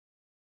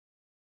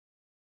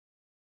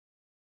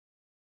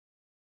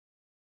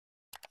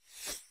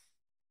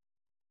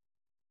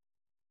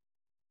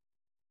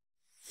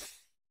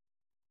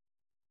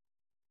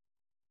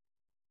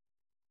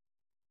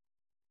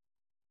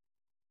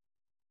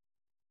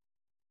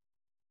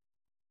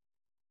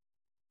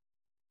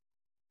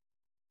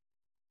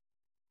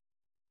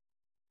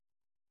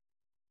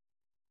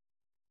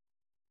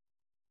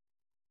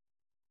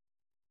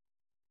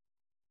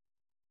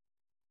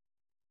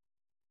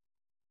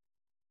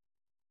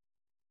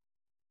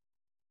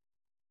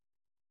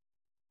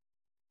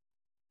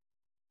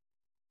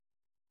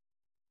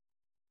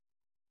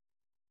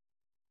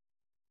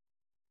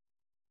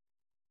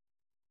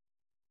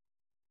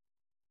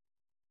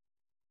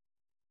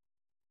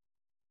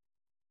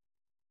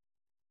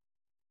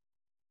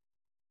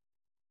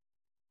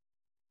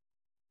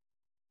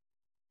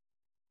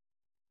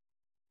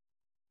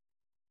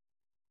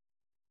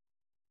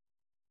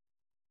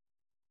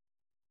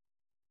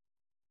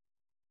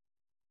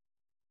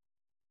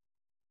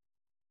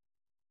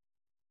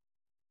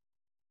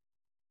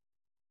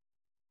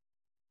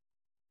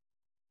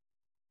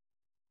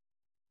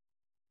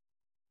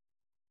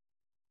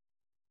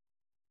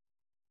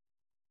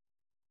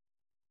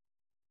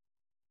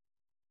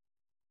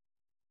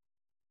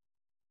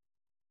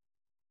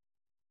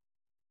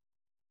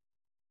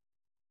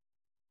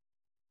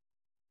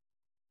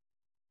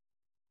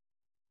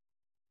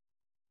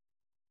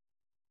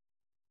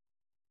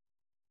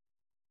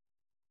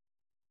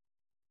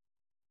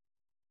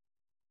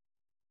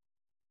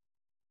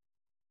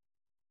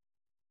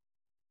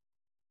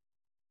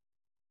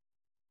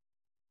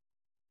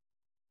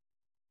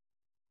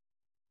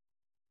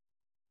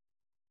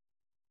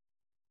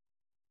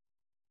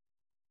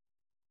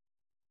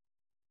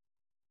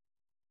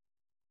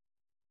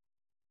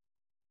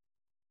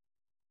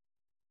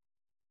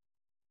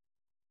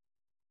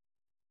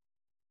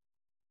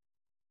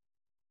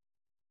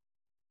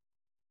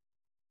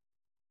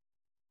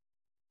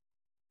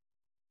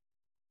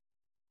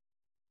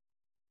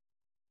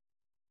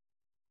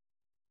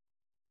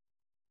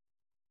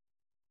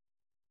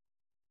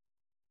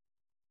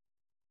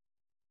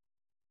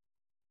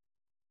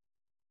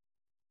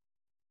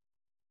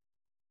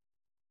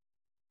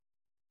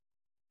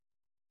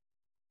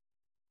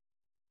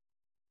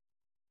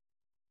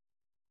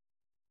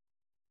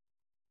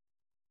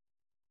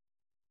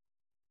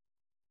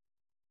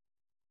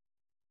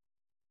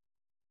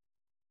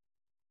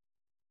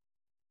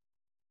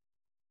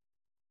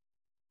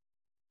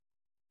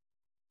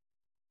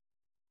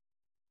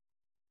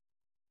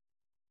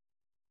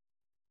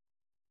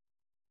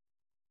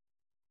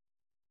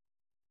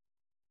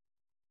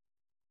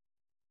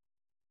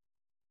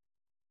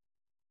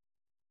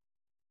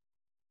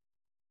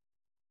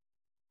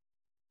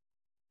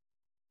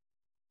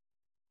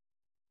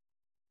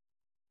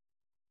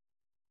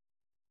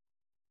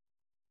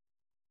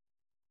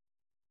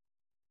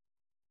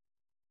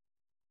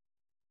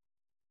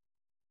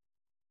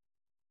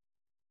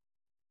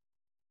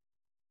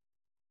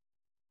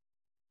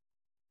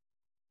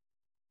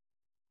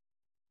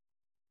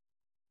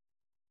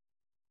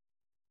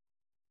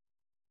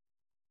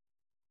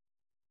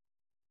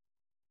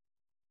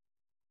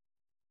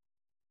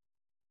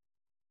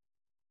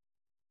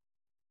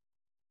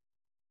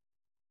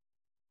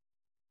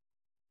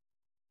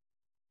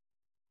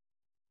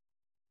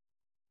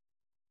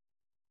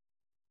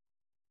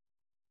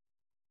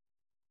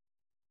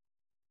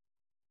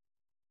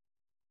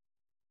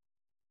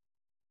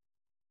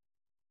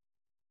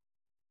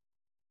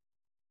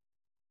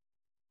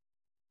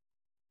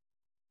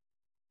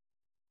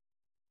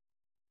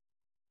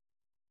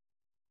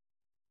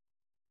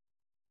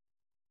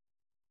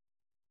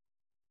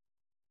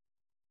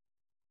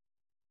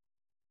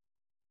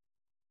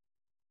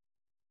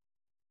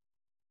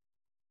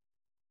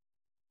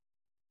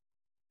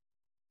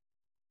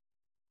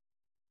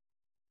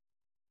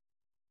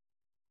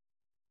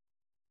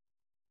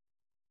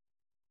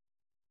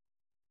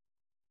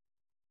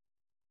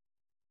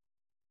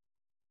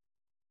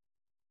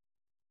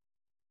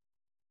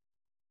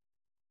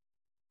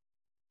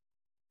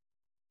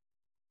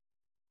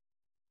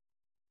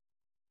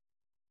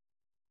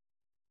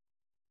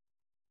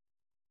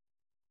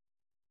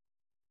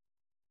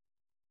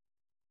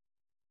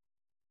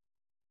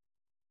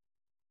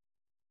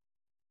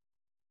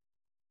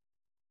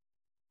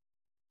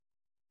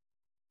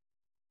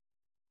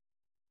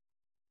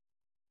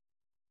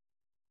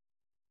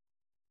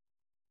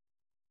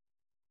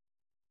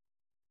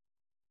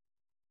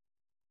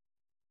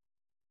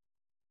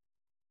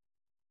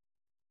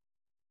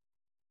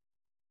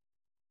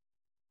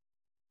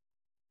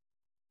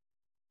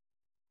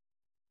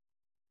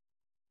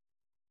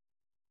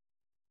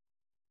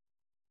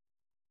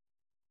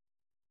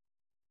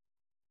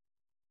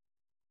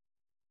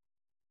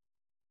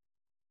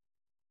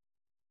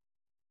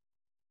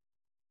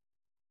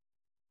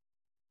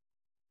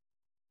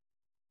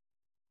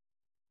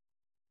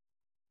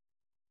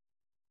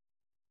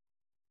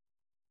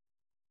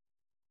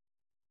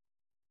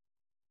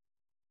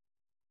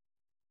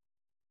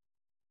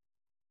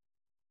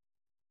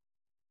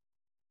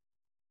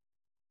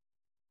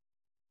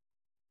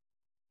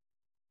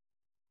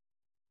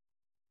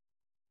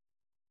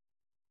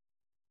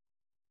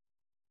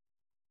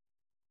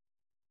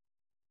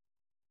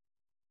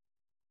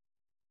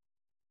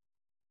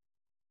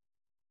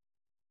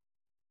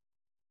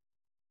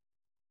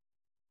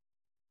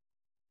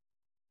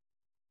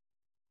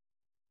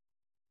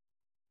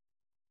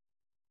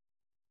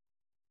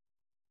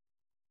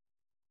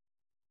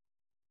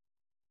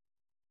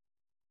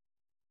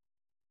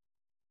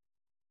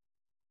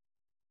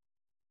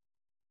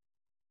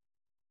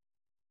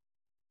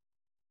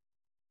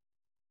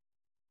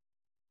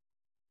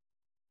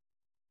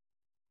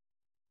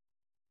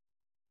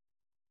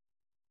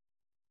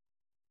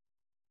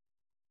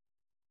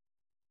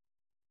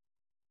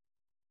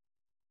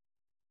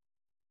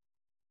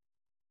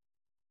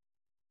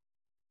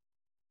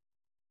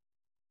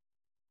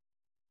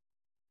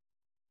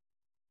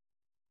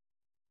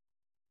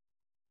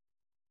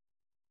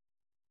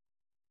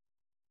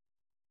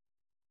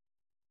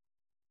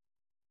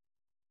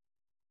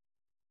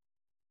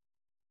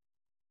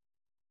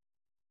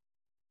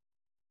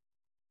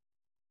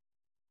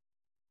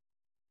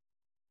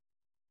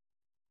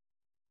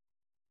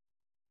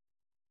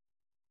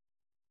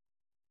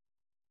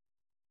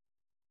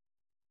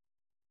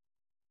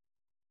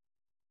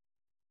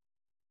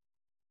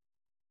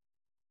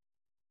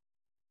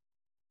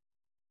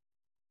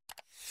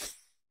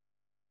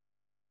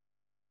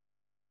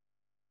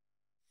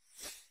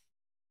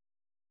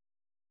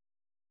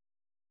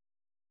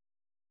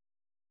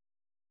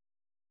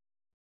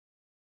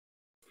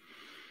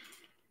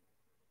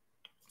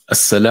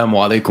Assalamu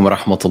alaikum wa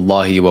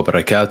rahmatullahi wa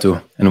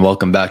barakatuh, and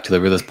welcome back to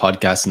the realest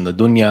podcast in the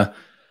dunya,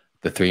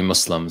 the three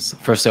Muslims.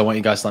 First, I want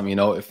you guys to let me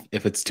know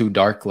if it's too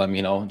dark. Let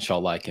me know.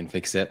 Inshallah, I can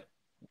fix it,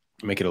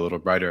 make it a little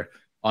brighter.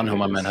 Yeah, Anhu,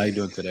 my man, how you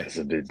doing today? it's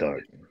a bit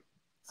dark. It's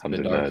a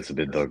bit Alhamdulillah, dark. it's a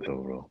bit dark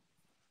though, bro.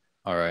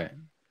 All right.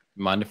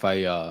 Mind if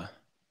I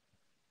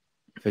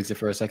fix it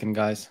for a second,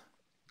 guys?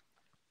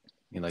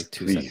 Need like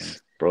 2 seconds.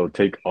 Please, bro,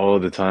 take all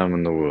the time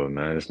in the world,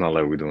 man. It's not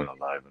like we're doing it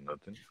live or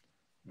nothing.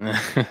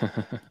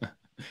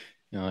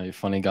 You're a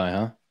funny guy,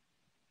 huh?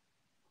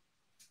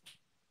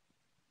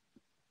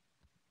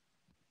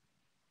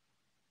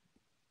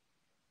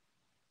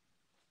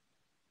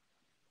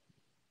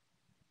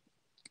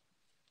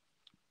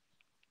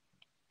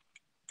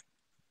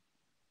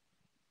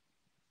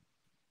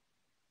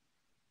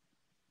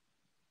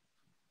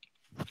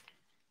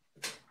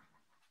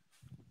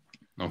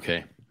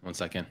 Okay, 1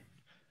 second.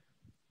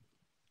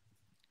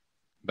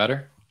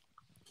 Better?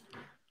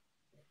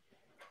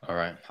 All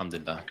right,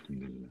 alhamdulillah.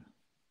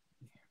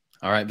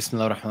 All right,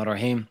 Bismillah ar-Rahman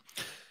ar-Rahim.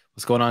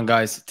 What's going on,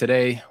 guys?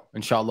 Today,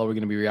 inshallah, we're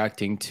going to be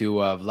reacting to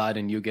Vlad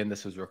and Yugen.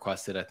 This was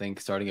requested, I think,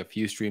 starting a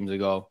few streams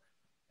ago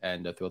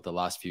and throughout the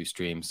last few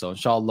streams. So,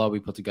 inshallah, we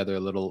put together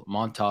a little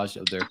montage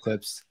of their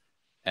clips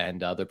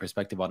and their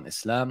perspective on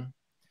Islam.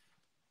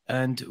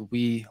 And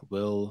we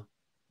will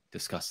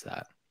discuss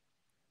that.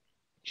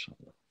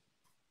 Inshallah.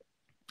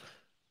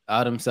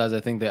 Adam says,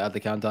 I think they add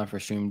the countdown for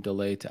stream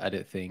delay to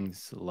edit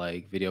things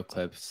like video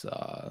clips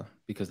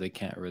because they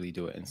can't really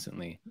do it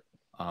instantly.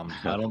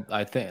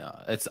 I think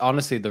it's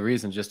honestly the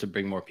reason just to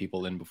bring more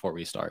people in before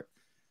we start.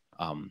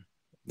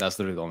 That's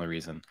literally the only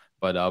reason.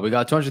 But we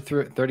got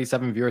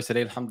 237 viewers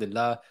today.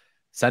 Alhamdulillah.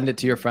 Send it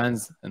to your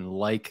friends and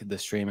like the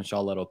stream.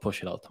 Inshallah, it'll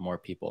push it out to more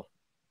people.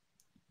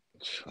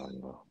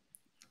 Inshallah.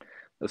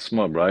 That's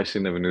smart, bro. I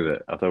actually never knew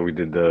that. I thought we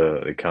did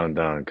the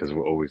countdown because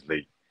we're always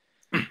late.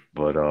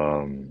 But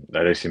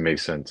that actually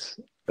makes sense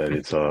that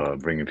it's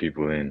bringing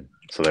people in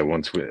so that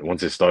once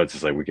it starts,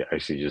 it's like we can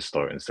actually just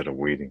start instead of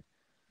waiting.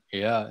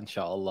 Yeah,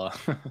 inshallah.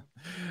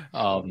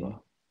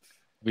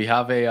 We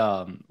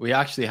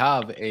actually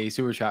have a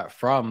super chat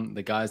from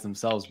the guys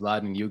themselves, Vlad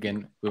and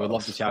Yugen. We would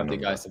love to chat with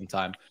you guys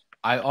sometime.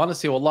 I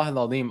honestly, Wallah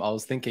al-Azim, I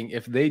was thinking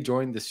if they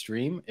join the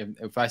stream,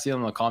 if I see them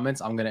in the comments,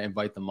 I'm gonna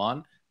invite them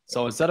on.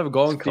 So instead of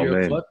going through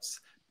your clips,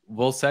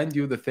 we'll send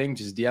you the thing.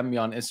 Just DM me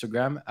on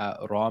Instagram at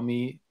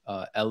Rami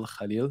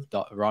Rami.al-Khalil.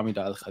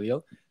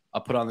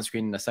 I'll put it on the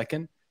screen in a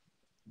second.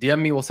 DM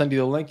me, we'll send you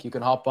the link. You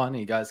can hop on and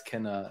you guys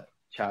can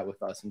chat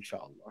with us,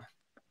 inshallah.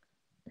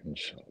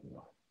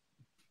 Inshallah.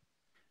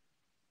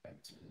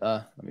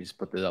 Let me just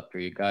put this up for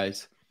you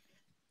guys.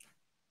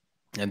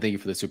 And thank you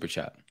for the super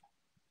chat.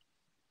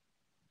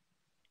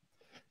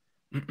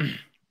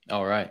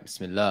 All right,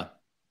 Bismillah.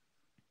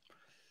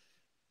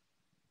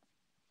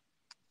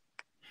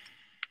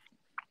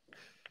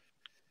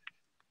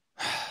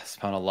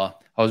 SubhanAllah.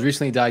 I was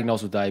recently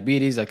diagnosed with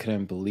diabetes. I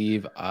couldn't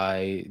believe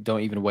I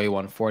don't even weigh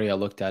 140. I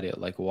looked at it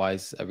like, why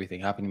is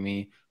everything happening to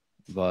me?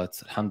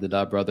 But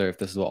alhamdulillah, brother, if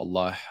this is what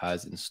Allah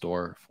has in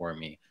store for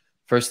me.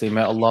 Firstly,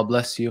 may Allah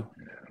bless you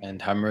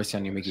and have mercy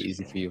on you, make it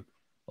easy for you.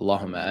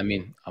 Allahumma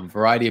ameen. A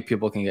variety of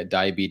people can get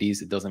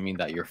diabetes. It doesn't mean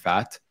that you're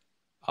fat.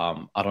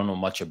 I don't know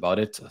much about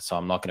it, so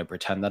I'm not going to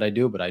pretend that I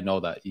do, but I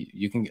know that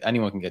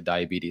anyone can get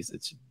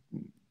diabetes.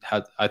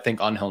 I think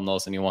Anhel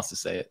knows and he wants to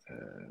say it.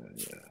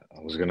 Yeah.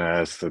 I was going to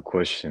ask the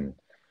question,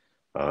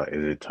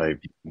 is it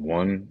type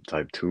 1,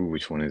 type 2?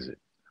 Which one is it?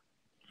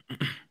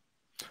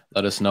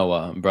 Let us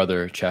know,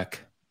 brother. Check.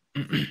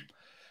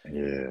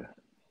 Yeah.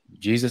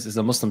 Jesus is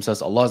a Muslim,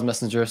 says Allah's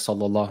Messenger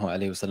sallallahu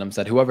alaihi wasallam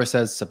said, whoever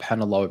says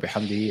Subhanallah wa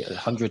bihamdihi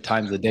 100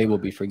 times a day will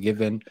be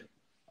forgiven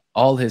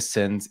all his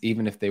sins,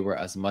 even if they were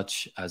as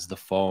much as the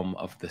foam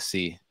of the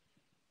sea.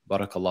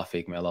 Barakallah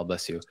feek. May Allah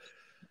bless you.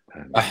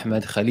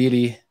 Ahmed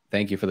Khalili,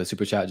 thank you for the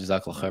super chat.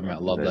 Jazakallah khair. May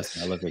Allah bless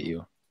me. I love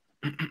you.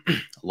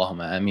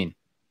 Allahumma ameen.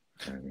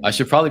 I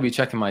should probably be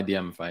checking my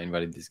DM if I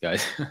invited these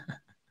guys.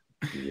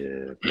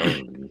 Yeah,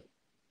 probably.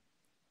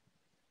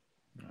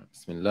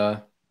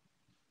 Bismillah.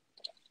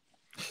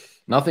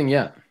 Nothing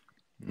yet.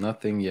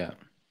 Nothing yet.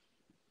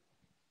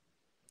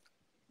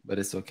 But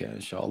it's okay,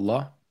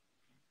 inshallah.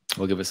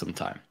 We'll give it some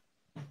time.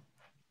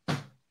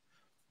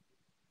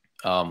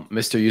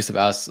 Mr. Yusuf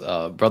asks,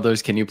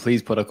 brothers, can you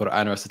please put a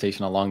Quran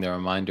recitation along the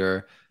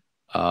reminder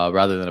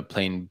rather than a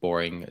plain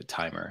boring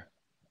timer?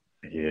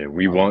 Yeah,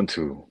 we want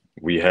to.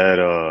 We had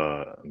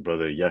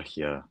brother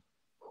Yahya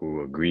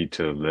who agreed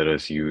to let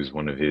us use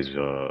one of his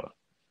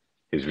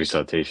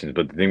recitations.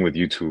 But the thing with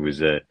YouTube is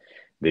that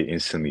they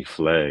instantly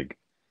flag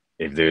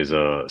if there's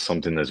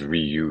something that's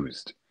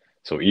reused.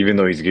 So even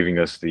though he's giving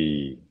us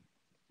the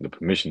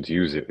permission to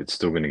use it, it's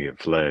still going to get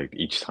flagged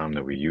each time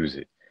that we use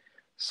it.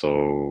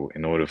 So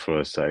in order for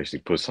us to actually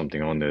put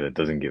something on there that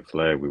doesn't get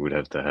flagged, we would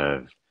have to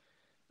have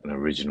an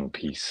original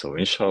piece. So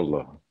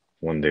inshallah,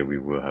 one day we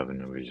will have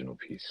an original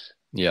piece.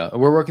 Yeah,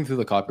 we're working through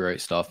the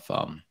copyright stuff.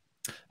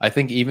 I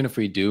think even if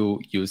we do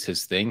use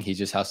his thing, he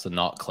just has to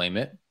not claim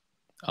it.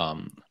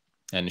 And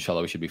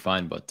inshallah, we should be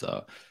fine. But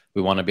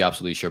we want to be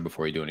absolutely sure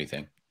before we do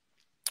anything.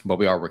 But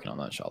we are working on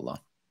that,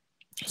 inshallah.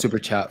 Super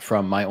chat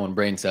from My Own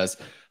Brain says,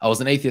 I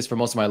was an atheist for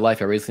most of my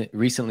life. I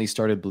recently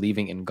started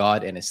believing in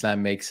God, and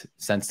Islam makes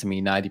sense to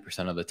me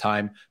 90% of the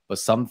time. But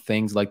some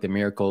things like the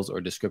miracles or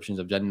descriptions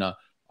of Jannah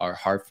are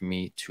hard for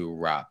me to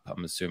wrap.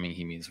 I'm assuming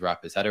he means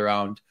wrap his head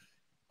around.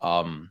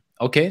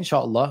 Okay,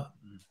 inshallah.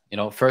 You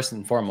know, first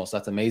and foremost,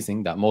 that's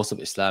amazing that most of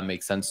Islam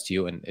makes sense to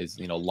you and is,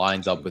 you know,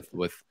 lines up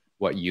with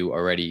what you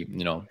already,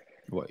 you know,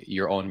 what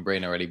your own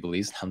brain already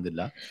believes,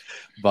 alhamdulillah.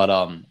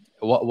 But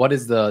what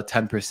is the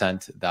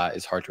 10% that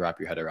is hard to wrap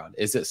your head around?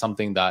 Is it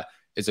something that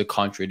is a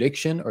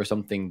contradiction or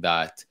something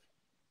that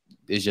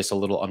is just a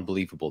little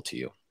unbelievable to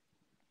you?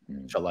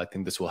 Inshallah, I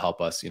think this will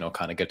help us, you know,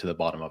 kind of get to the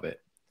bottom of it.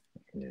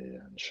 Yeah,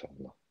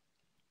 inshallah.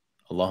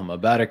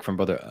 Allahumma barik from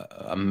brother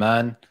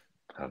Amman.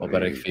 Wa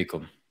barik Habibi.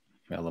 fikum.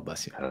 May Allah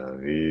bless you.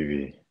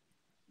 Habibi.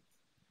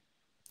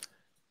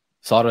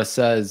 Sarah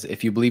says,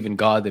 if you believe in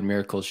God, then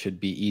miracles should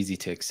be easy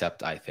to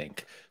accept, I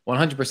think.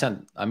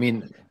 100%. I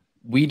mean,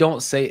 we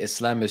don't say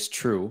Islam is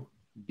true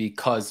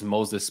because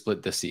Moses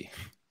split the sea.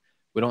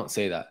 We don't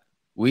say that.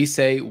 We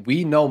say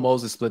we know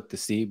Moses split the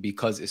sea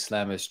because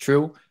Islam is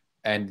true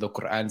and the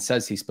Quran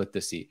says he split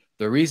the sea.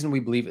 The reason we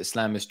believe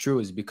Islam is true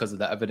is because of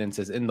the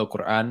evidences in the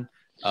Quran,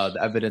 the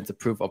evidence, the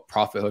proof of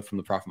prophethood from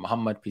the Prophet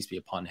Muhammad, peace be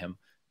upon him.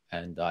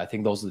 And I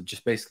think those are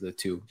just basically the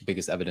two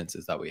biggest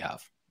evidences that we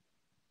have.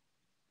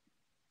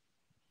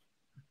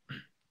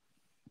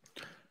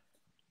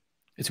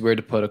 It's weird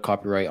to put a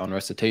copyright on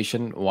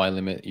recitation. Why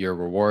limit your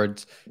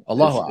rewards?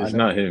 It's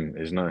not him.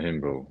 It's not him,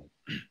 bro.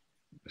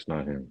 It's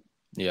not him.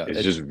 Yeah,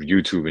 it's just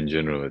YouTube in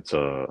general. It's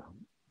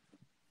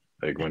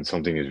like when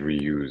something is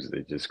reused,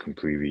 they just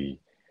completely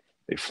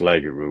they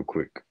flag it real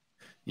quick.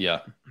 Yeah,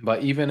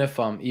 but even if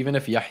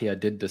Yahya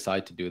did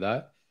decide to do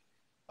that,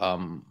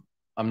 I'm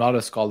not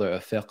a scholar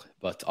of fiqh,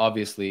 but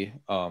obviously,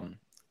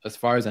 as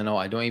far as I know,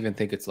 I don't even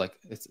think it's like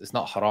it's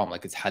not haram.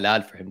 Like it's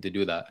halal for him to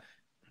do that.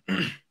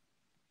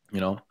 You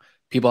know,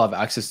 people have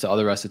access to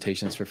other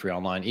recitations for free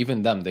online.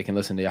 Even them, they can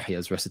listen to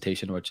Yahya's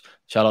recitation. Which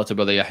shout out to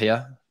brother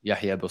Yahya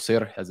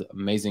Busir has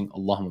amazing,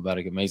 Allahumma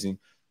barik, amazing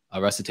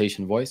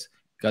recitation voice.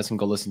 You guys can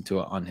go listen to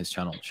it on his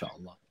channel,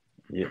 inshallah.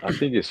 Yeah, I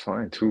think it's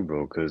fine too,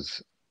 bro.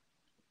 Because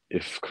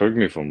correct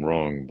me if I'm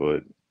wrong,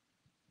 but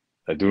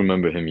I do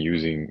remember him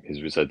using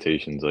his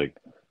recitations like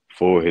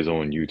for his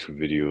own YouTube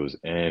videos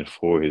and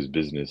for his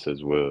business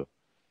as well.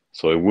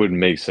 So it would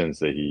make sense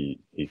that he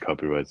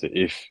copyrights it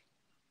if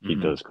he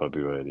does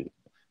copyright it.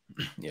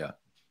 Yeah,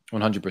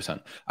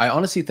 100%. I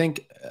honestly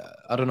think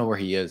I don't know where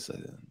he is.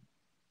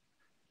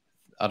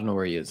 I don't know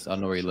where he is. I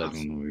don't know where he lives.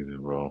 I don't know either,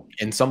 bro.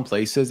 In some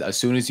places, as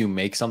soon as you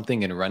make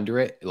something and render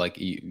it, like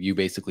you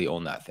basically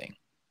own that thing.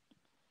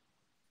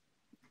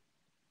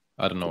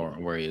 I don't know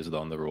where he is though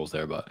on the rules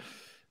there, but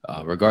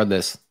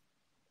regardless,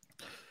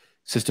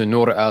 Sister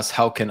Noor asks,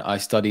 how can I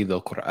study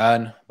the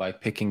Quran? By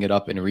picking it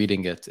up and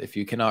reading it. If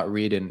you cannot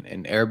read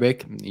in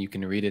Arabic, you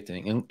can read it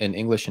in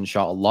English,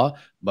 inshallah,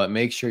 but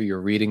make sure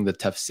you're reading the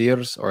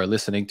tafsirs or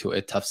listening to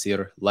a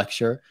tafsir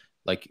lecture,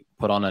 like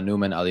put on a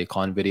Newman Ali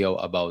Khan video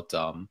about,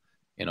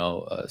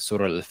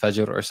 Surah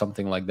Al-Fajr or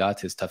something like that,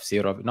 his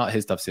tafsir of, not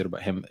his tafsir,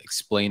 but him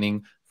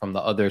explaining from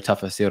the other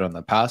tafsir in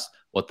the past,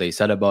 what they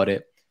said about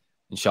it.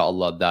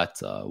 Inshallah, that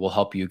will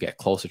help you get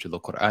closer to the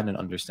Quran and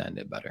understand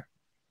it better.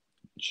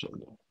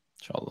 Inshallah.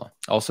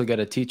 Also get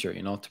a teacher,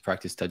 to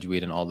practice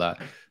tajweed and all that.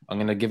 I'm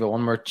going to give it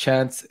one more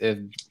chance. If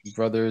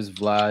brothers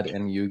Vlad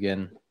and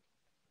Yugen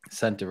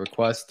sent a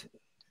request,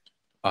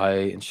 I,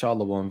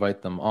 inshallah, will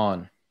invite them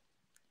on.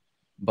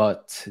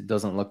 But it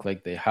doesn't look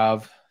like they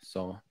have.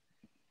 So,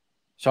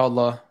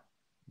 inshallah,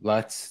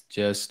 let's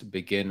just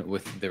begin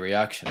with the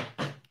reaction.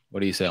 What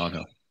do you say,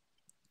 Anil?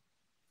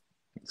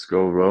 Let's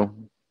go, bro.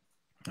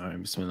 All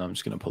right, bismillah. I'm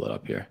just going to pull it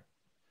up here.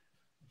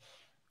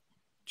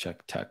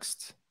 Check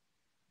text.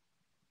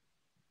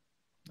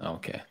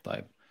 Okay,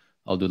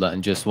 I'll do that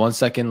in just 1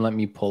 second. Let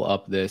me pull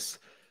up this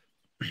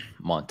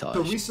montage.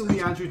 So recently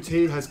Andrew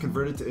Tate has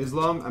converted to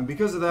Islam, and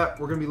because of that,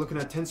 we're going to be looking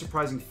at 10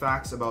 surprising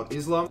facts about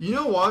Islam. You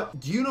know what?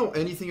 Do you know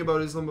anything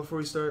about Islam before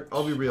we start?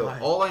 I'll be real.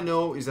 All I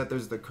know is that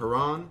there's the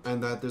Quran,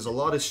 and that there's a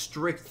lot of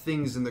strict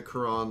things in the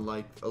Quran,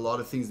 like a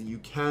lot of things that you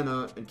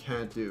cannot and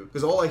can't do.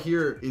 Because all I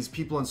hear is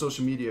people on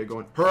social media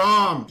going,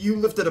 haram! You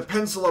lifted a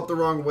pencil up the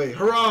wrong way.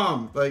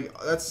 Haram! Like,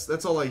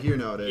 that's all I hear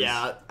nowadays.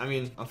 Yeah, I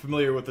mean, I'm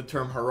familiar with the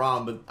term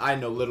haram, but I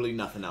know literally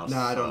nothing else.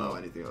 Nah, I don't know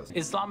anything else.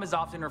 Islam is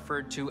often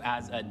referred to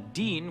as a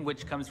deen,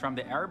 which comes from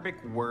the Arabic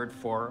word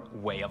for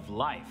way of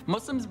life.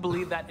 Muslims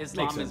believe that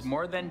Islam is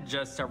more than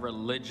just a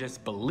religious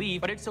belief,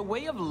 but it's a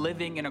way of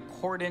living in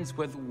accordance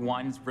with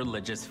one's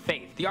religious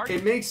faith.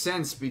 It makes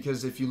sense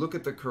because if you look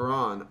at the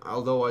Quran,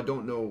 although I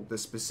don't know the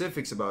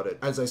specifics about it,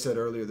 as I said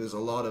earlier, there's a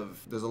lot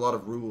of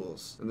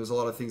rules and there's a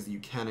lot of things that you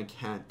can and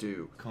can't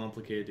do.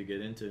 Complicated to get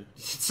into.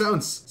 It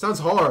sounds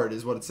hard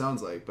is what it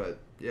sounds like, but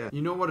Yeah.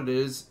 You know what it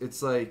is?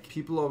 It's like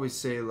people always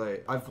say,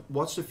 like, I've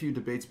watched a few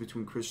debates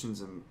between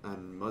Christians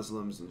and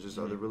Muslims and just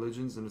other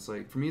religions, and it's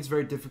like, for me, it's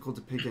very difficult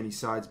to pick any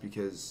sides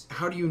because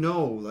how do you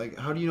know? Like,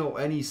 how do you know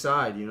any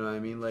side? You know what I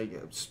mean? Like,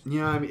 you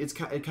know what I mean?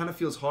 It kind of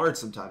feels hard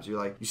sometimes. You're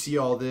like, you see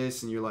all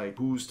this and you're like,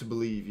 who's to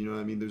believe? You know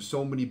what I mean? There's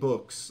so many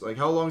books. Like,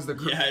 how long is the...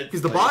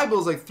 Because the Bible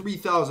is like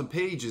 3,000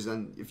 pages,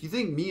 and if you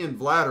think me and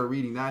Vlad are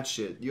reading that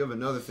shit, you have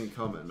another thing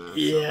coming, man.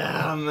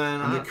 Yeah,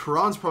 man. And the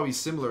Quran's probably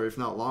similar, if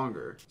not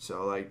longer.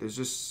 So, like, there's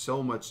just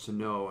so much to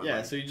know. And, yeah,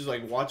 like, so you just,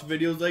 like, watch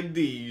videos like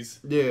these.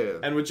 Yeah.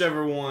 And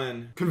whichever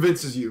one...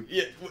 convinces you.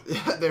 Yeah.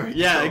 There you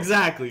Yeah, go.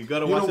 exactly. You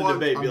gotta watch the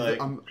debate. Be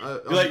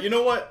like, you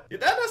know what?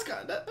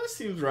 That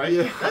seems right.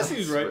 Yeah, that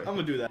seems right. right. I'm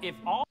gonna do that. If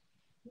all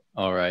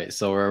All right,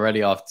 so we're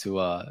already off to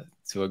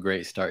a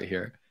great start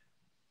here.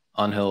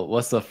 Anhil,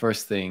 what's the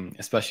first thing,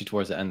 especially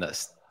towards the end, that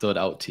stood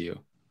out to you?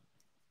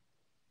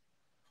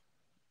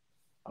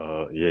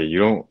 Yeah,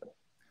 you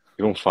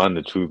don't find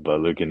the truth by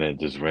looking at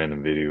just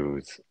random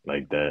videos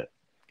like that,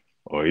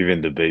 or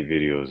even debate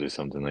videos or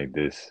something like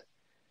this.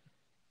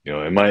 You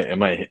know, it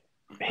might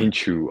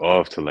hint you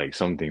off to like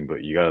something,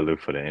 but you gotta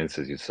look for the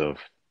answers yourself.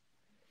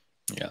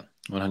 Yeah,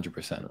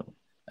 100%.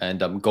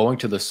 And going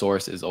to the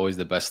source is always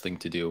the best thing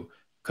to do,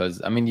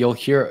 because I mean, you'll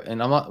hear, and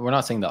we're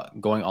not saying that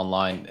going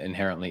online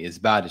inherently is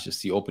bad. It's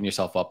just you open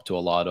yourself up to a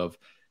lot of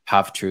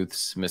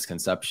half-truths,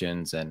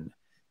 misconceptions, and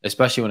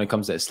especially when it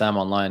comes to Islam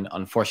online,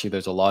 unfortunately,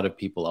 there's a lot of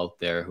people out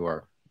there who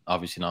are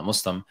obviously not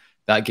Muslim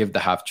that give the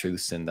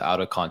half-truths and the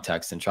out of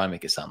context and try and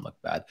make Islam look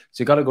bad.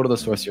 So you got to go to the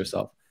source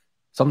yourself.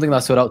 Something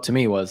that stood out to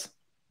me was,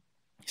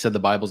 he said the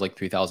Bible's like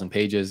 3,000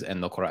 pages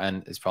and the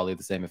Quran is probably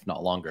the same, if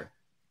not longer.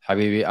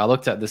 Habibi, I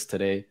looked at this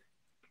today.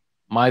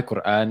 My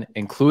Quran,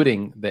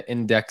 including the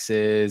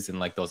indexes and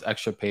like those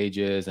extra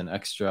pages and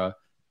extra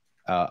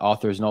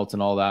author's notes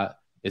and all that,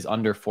 is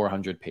under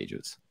 400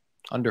 pages.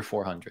 Under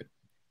 400.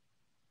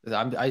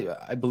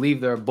 I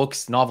believe there are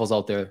books, novels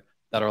out there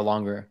that are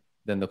longer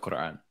than the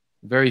Quran.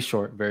 Very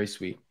short, very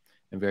sweet,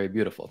 and very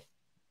beautiful.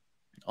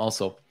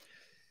 Also,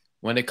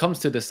 when it comes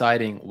to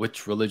deciding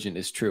which religion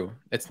is true,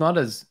 it's not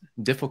as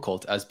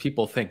difficult as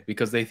people think,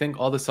 because they think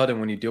all of a sudden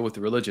when you deal with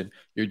the religion,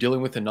 you're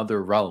dealing with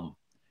another realm.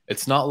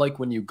 It's not like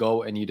when you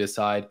go and you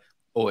decide,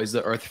 oh, is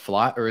the earth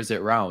flat or is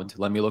it round?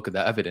 Let me look at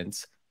the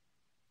evidence.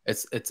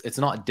 It's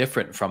not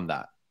different from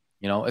that.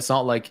 You know, it's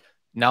not like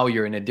now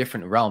you're in a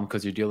different realm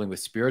because you're dealing with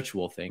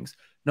spiritual things.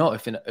 No,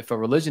 if a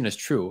religion is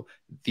true,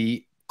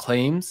 the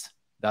claims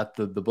that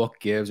the book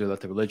gives or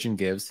that the religion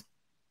gives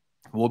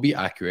will be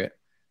accurate.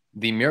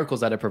 The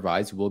miracles that it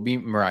provides will be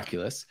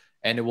miraculous,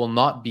 and it will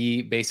not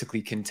be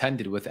basically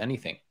contended with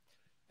anything.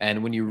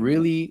 And when you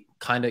really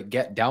kind of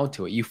get down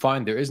to it, you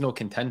find there is no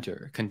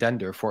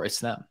contender for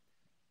Islam.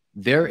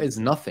 There is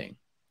nothing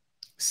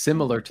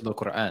similar to the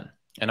Quran.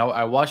 And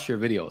I watch your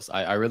videos.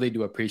 I really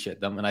do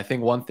appreciate them. And I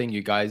think one thing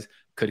you guys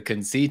could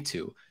concede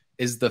to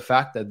is the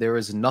fact that there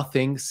is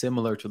nothing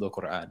similar to the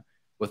Quran.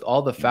 With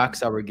all the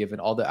facts that were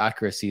given, all the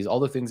accuracies, all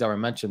the things that were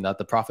mentioned that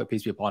the Prophet,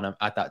 peace be upon him,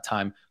 at that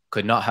time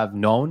could not have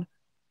known,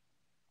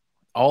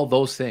 all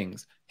those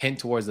things hint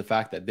towards the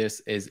fact that this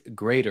is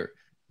greater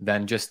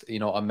than just, you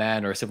know, a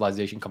man or a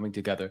civilization coming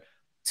together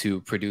to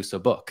produce a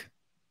book.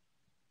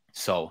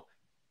 So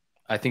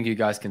I think you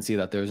guys can see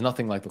that there's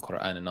nothing like the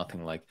Quran and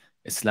nothing like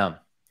Islam.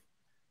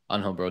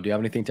 Anhel, bro, do you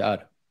have anything to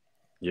add?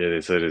 Yeah,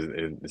 they said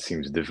it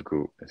seems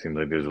difficult. It seems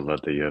like there's a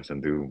lot that you have to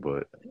do,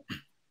 but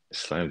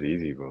Islam's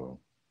easy, bro.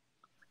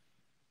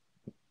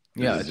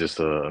 Yeah, it's just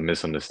a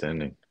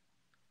misunderstanding.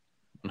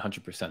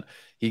 100%.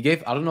 He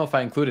gave, I don't know if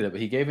I included it,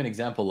 but he gave an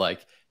example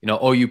like, you know,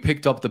 oh, you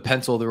picked up the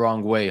pencil the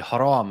wrong way,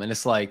 haram. And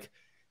it's like,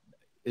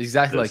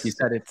 exactly like you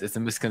said, it's a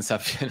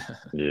misconception.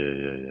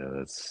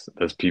 Yeah.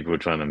 That's people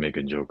trying to make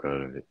a joke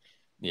out of it.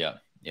 Yeah.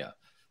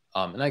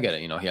 And I get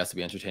it, you know, he has to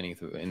be entertaining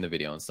in the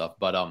video and stuff.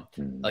 But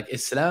like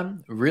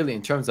Islam, really,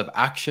 in terms of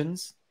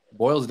actions,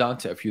 boils down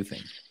to a few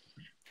things.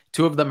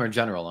 Two of them are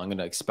general. I'm going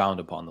to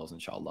expound upon those,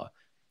 inshallah.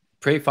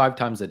 Pray 5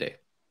 times a day.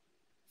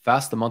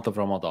 Fast the month of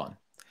Ramadan.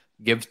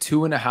 Give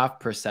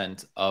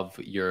 2.5% of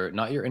your,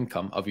 not your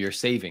income, of your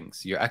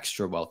savings, your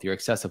extra wealth, your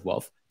excessive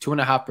wealth,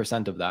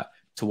 2.5% of that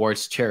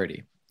towards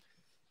charity.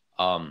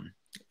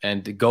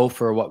 And go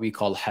for what we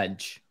call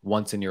Hajj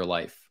once in your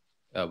life,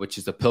 which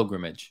is a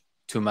pilgrimage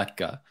to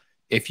Mecca,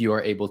 if you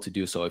are able to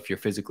do so, if you're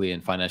physically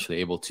and financially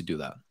able to do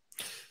that.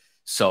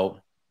 So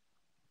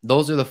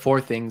those are the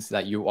 4 things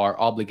that you are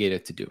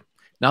obligated to do.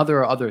 Now, there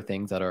are other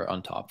things that are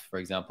on top. For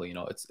example, you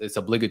know, it's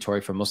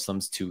obligatory for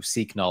Muslims to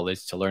seek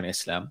knowledge, to learn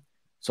Islam.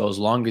 So as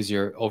long as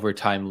you're over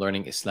time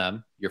learning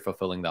Islam, you're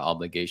fulfilling that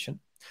obligation.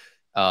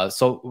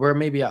 So we're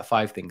maybe at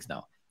 5 things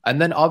now.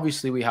 And then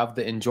obviously we have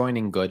the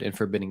enjoining good and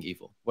forbidding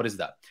evil. What is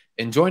that?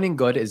 Enjoining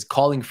good is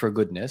calling for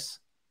goodness,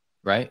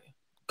 right?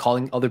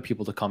 Calling other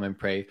people to come and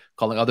pray,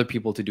 calling other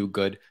people to do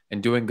good,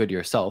 and doing good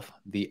yourself.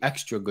 The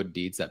extra good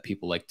deeds that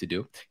people like to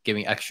do,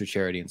 giving extra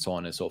charity and so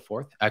on and so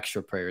forth,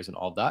 extra prayers and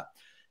all that.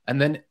 And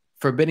then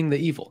forbidding the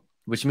evil,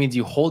 which means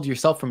you hold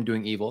yourself from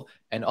doing evil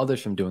and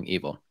others from doing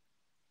evil.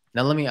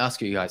 Now, let me ask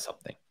you guys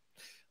something.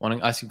 I want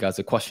to ask you guys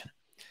a question.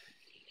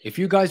 If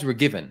you guys were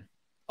given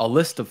a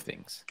list of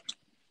things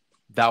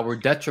that were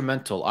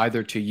detrimental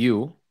either to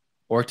you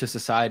or to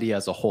society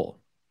as a whole,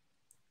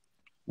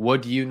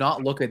 would you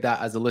not look at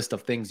that as a list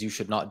of things you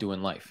should not do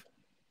in life?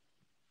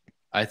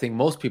 I think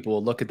most people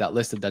will look at that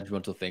list of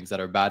detrimental things that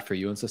are bad for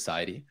you in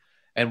society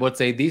and would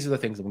say, these are the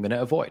things I'm going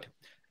to avoid.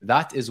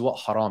 That is what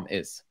haram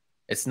is.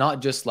 It's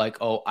not just like,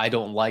 oh, I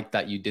don't like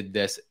that you did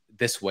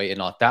this way and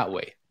not that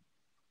way.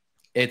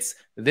 It's,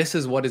 this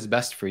is what is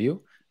best for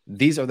you.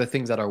 These are the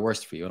things that are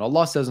worst for you. And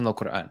Allah says in the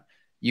Quran,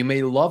 you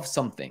may love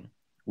something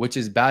which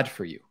is bad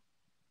for you,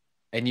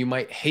 and you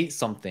might hate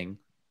something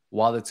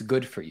while it's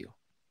good for you.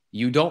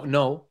 You don't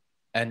know,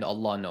 and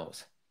Allah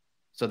knows.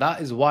 So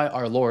that is why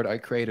our Lord, our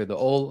Creator, the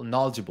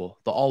all-knowledgeable,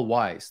 the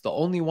all-wise, the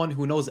only one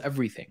who knows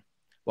everything,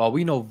 while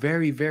we know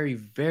very, very,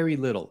 very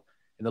little,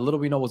 and the little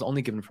we know was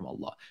only given from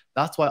Allah.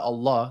 That's why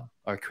Allah,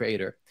 our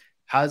Creator,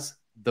 has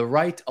the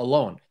right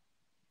alone,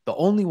 the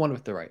only one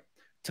with the right,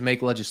 to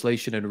make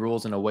legislation and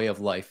rules and a way of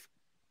life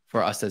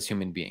for us as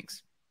human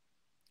beings.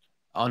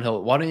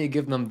 Anhel, why don't you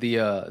give them the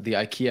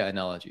IKEA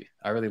analogy?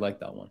 I really like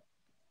that one.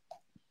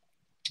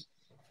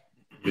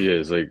 Yeah,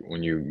 it's like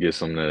when you get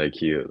something at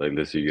IKEA, like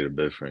let's say you get a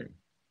bed frame,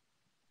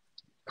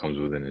 comes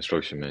with an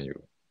instruction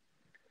manual.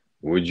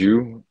 Would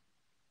you,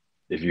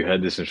 if you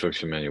had this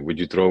instruction manual, would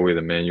you throw away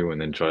the manual and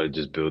then try to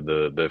just build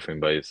the bed frame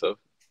by yourself?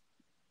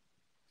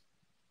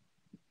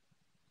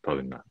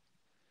 Probably not.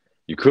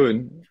 You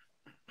could.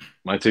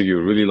 Might take you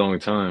a really long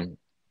time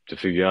to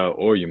figure out,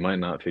 or you might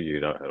not figure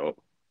it out at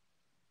all.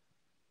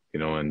 You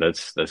know, and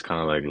that's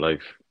kind of like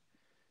life.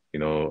 You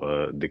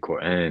know, the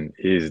Quran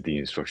is the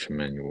instruction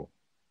manual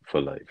for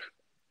life,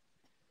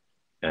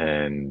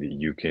 and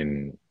you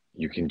can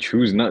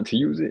choose not to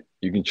use it.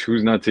 You can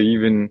choose not to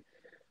even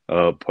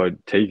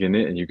partake in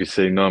it, and you can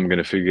say, no, I'm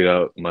gonna figure it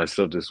out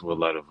myself. This is what a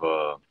lot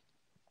of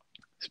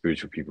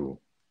spiritual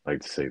people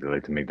like to say. They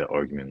like to make that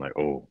argument, like,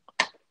 oh,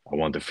 I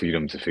want the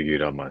freedom to figure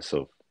it out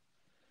myself.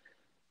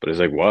 But it's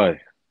like,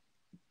 why?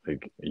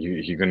 Like,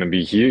 you're gonna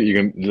be here.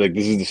 You're gonna, like,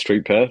 this is the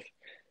straight path.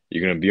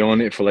 You're gonna be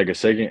on it for like a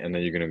second, and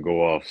then you're gonna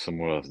go off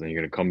somewhere else. Then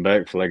you're gonna come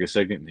back for like a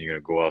second, and then you're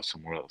gonna go off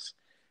somewhere else.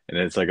 And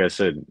it's like I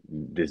said,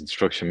 this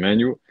instruction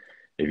manual,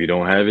 if you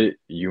don't have it,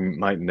 you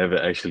might never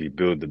actually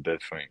build the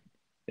bed frame.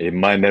 It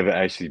might never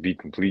actually be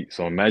complete.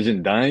 So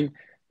imagine dying,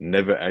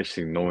 never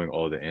actually knowing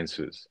all the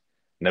answers,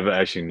 never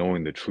actually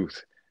knowing the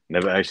truth,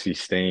 never actually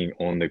staying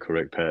on the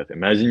correct path.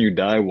 Imagine you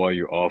die while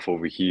you're off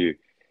over here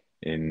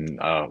in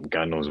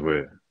God knows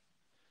where.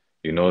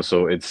 You know,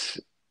 so it's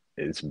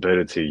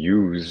better to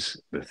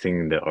use the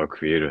thing that our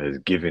Creator has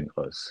given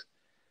us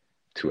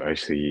to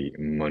actually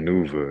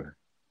maneuver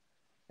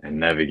and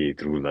navigate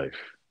through life.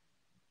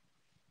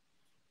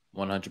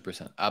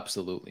 100%.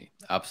 Absolutely.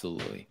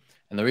 Absolutely.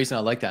 And the reason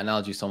I like that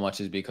analogy so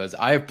much is because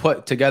I have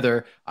put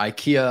together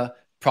IKEA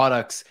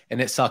products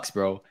and it sucks,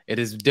 bro. It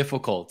is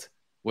difficult.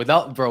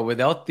 Without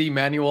the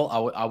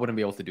manual, I wouldn't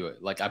be able to do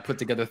it. Like, I put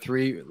together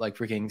 3 like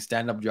freaking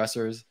stand-up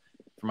dressers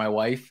for my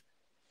wife.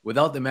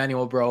 Without the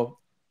manual, bro,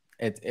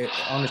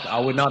 honestly, I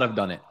would not have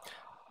done it.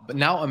 But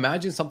now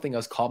imagine something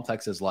as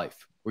complex as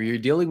life, where you're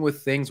dealing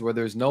with things where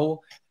there's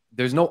no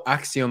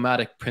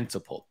axiomatic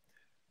principle.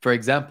 For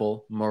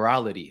example,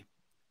 morality.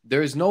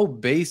 There's no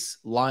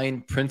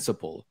baseline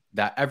principle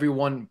that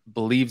everyone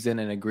believes in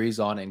and agrees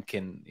on and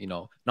can,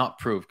 not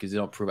prove, because they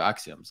don't prove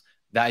axioms.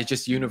 That is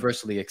just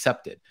universally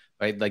accepted,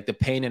 right? Like the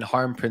pain and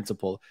harm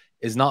principle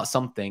is not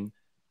something,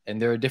 and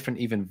there are different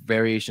even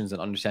variations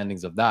and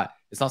understandings of that.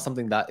 It's not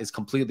something that is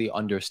completely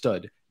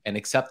understood and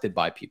accepted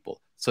by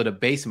people. So to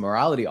base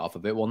morality off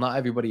of it, well, not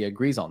everybody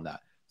agrees on that.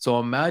 So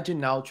imagine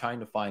now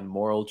trying to find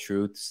moral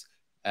truths,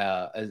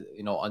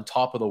 on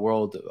top of the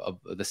world of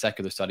the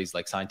secular studies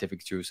like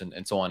scientific truths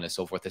and so on and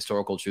so forth,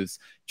 historical truths,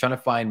 trying to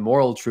find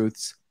moral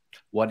truths.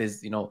 What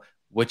is,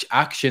 which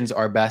actions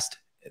are best?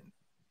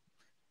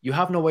 You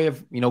have no way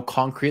of,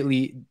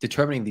 concretely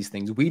determining these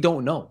things. We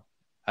don't know.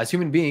 As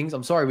human beings,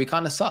 I'm sorry, we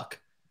kind of suck.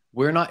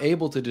 We're not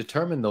able to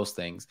determine those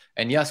things.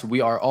 And yes,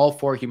 we are all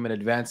for human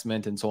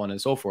advancement and so on and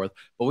so forth,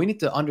 but we need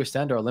to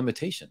understand our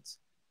limitations.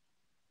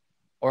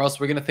 Or else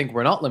we're going to think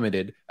we're not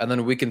limited, and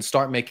then we can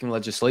start making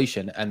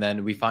legislation, and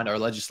then we find our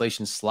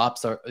legislation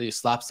slaps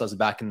us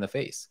back in the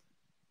face.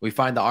 We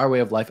find that our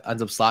way of life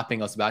ends up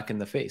slapping us back in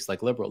the face,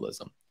 like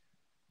liberalism.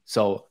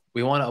 So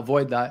we want to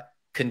avoid that.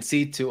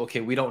 Concede to,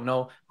 okay, we don't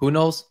know. Who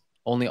knows?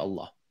 Only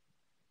Allah.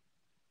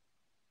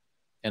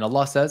 And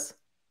Allah says,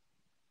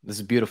 this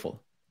is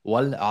beautiful.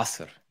 Wal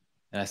asr.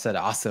 And I said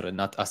asr and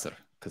not asr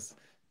because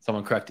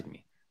someone corrected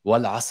me.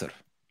 Wal asr.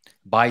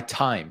 By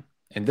time.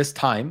 And this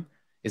time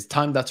is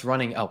time that's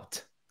running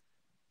out.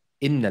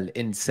 Innal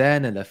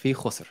insana lafi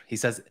khusr. He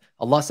says,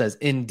 Allah says,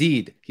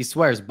 indeed, He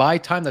swears, by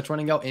time that's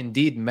running out,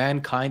 indeed,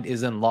 mankind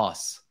is in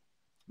loss.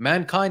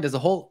 Mankind as a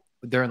whole,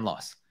 they're in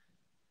loss.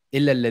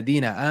 Illa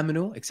alladhina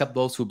amanu, except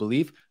those who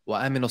believe,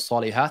 wa aminu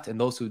salihat, and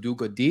those who do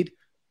good deed,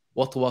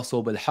 wa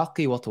tawasaw bil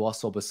haqqi wa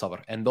tawasaw bis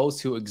sabr, and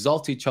those who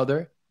exalt each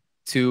other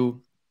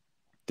to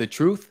the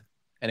truth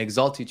and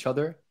exalt each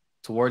other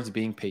towards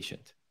being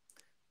patient.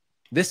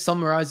 This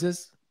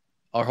summarizes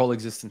our whole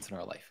existence in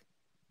our life.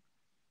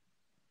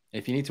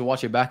 If you need to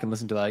watch it back and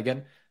listen to that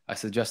again, I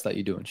suggest that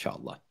you do,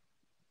 inshallah.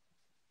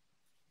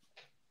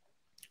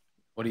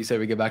 What do you say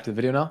we get back to the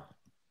video now?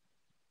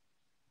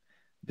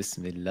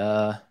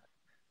 Bismillah.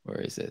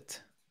 Where is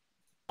it?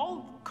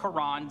 All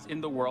Qurans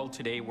in the world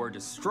today were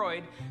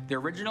destroyed, the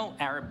original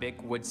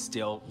Arabic would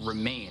still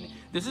remain.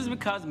 This is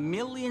because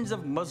millions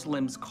of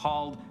Muslims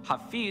called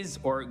Hafiz,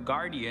 or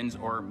guardians,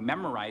 or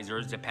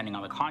memorizers, depending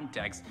on the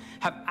context,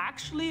 have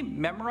actually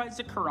memorized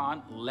the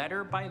Quran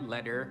letter by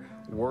letter,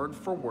 word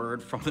for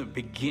word, from the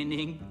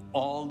beginning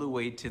all the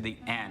way to the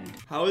end.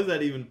 How is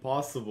that even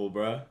possible,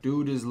 bruh?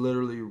 Dude is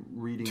literally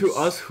reading... To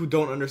us who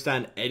don't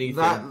understand anything.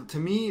 That, to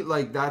me,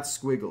 like, that's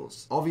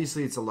squiggles.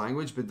 Obviously, it's a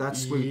language, but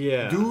that's squiggles.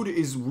 Yeah. Dude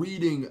is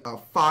reading a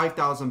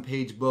 5,000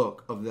 page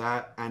book of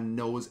that and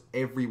knows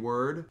every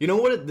word. You know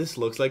what this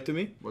looks like to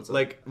me? What's that?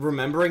 Like,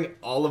 remembering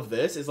all of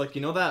this is like,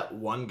 you know that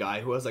one guy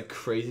who has like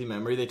crazy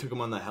memory? They took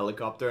him on the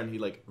helicopter and he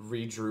like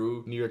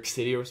redrew New York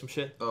City or some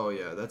shit. Oh,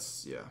 yeah,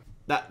 that's... yeah.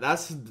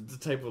 That's the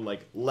type of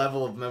like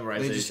level of memorization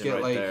They just get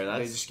right like there.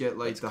 they just get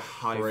like the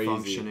high crazy.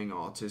 functioning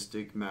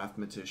autistic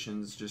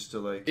mathematicians just to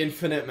like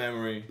Infinite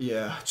memory.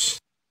 yeah.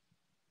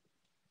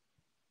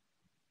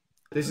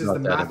 This is the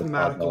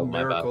mathematical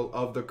miracle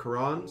of the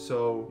Quran.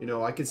 So, you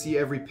know, I can see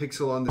every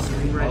pixel on the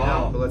screen right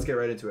now, but let's get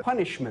right into it.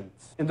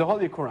 Punishments in the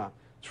Holy Quran.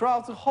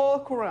 Throughout the whole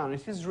Quran,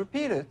 it is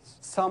repeated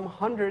some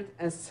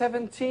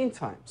 117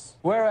 times,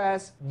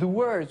 whereas the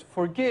word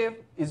forgive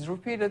is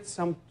repeated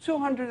some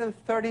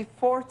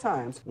 234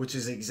 times. Which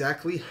is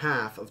exactly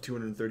half of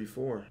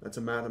 234. That's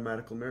a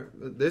mathematical miracle.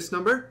 This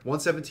number,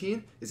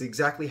 117, is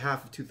exactly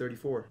half of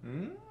 234.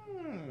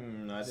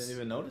 I didn't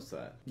even notice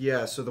that.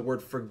 Yeah, so the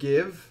word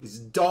forgive is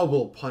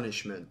double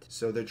punishment.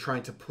 So they're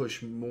trying to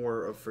push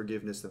more of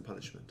forgiveness than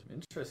punishment.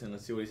 Interesting.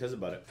 Let's see what he says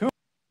about it.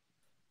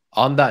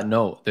 On that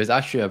note, there's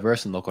actually a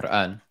verse in the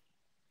Quran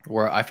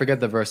where I forget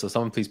the verse, so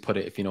someone please put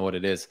it if you know what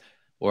it is,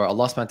 where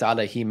Allah subhanahu wa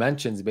ta'ala, he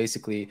mentions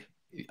basically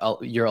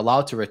you're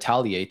allowed to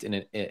retaliate in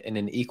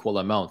an equal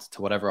amount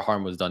to whatever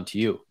harm was done to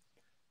you.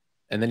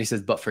 And then he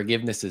says, but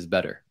forgiveness is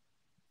better.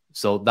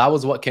 So that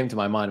was what came to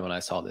my mind when I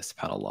saw this,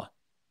 subhanAllah.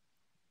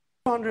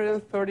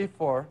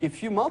 234.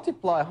 If you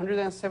multiply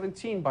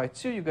 117 by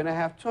 2, you're going to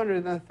have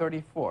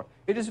 234.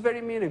 It is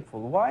very meaningful.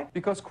 Why?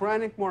 Because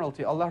Quranic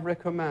morality, Allah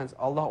recommends,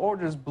 Allah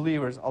orders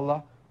believers,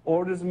 Allah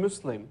orders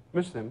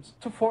Muslims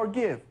to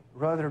forgive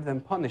rather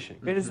than punishing.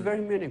 It is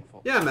very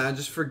meaningful. Yeah, man,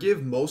 just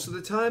forgive most of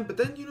the time, but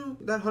then, you know,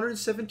 that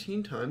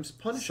 117 times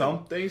punish them.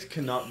 Some things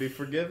cannot be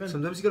forgiven.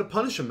 Sometimes you gotta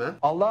punish them, man.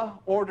 Allah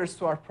orders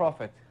to our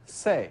Prophet,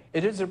 say,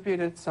 it is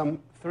repeated some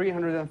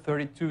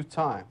 332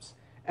 times.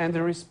 And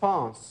the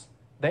response,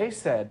 they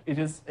said it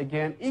is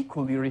again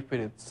equally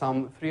repeated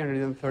some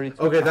 332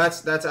 Okay,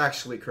 times. that's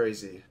actually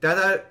crazy.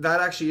 That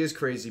actually is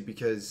crazy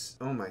because,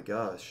 oh my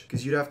gosh,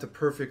 because you'd have to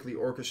perfectly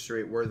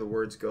orchestrate where the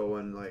words go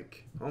and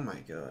like, oh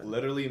my god.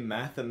 Literally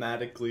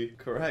mathematically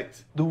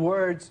correct. The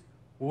words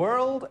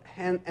world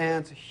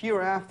and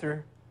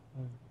hereafter,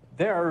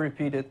 they are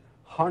repeated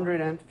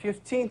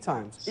 115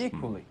 times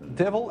equally.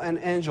 Devil and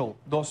angel,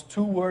 those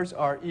two words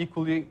are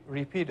equally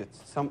repeated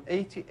some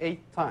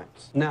 88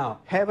 times. Now,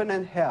 heaven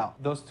and hell,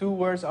 those two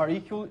words are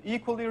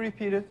equally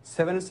repeated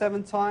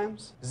 77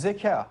 times.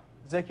 Zakah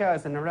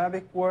is an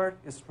Arabic word.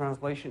 Its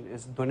translation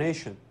is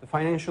donation, the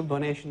financial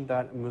donation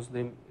that a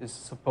Muslim is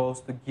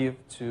supposed to give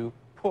to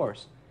poor.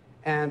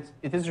 And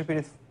it is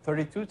repeated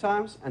 32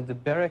 times. And the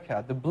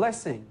barakah, the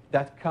blessing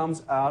that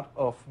comes out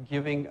of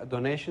giving a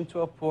donation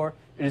to a poor,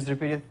 it is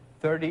repeated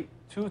 32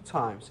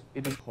 times.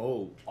 It is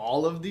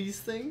all of these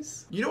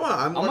things? You know what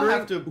I'm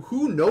wondering?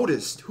 Who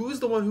noticed? Who is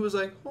the one who was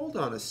like, hold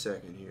on a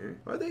second here.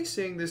 Are they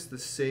saying this the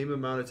same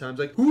amount of times?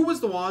 Like, who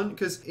was the one?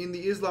 Because in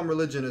the Islam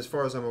religion, as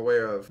far as I'm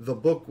aware of, the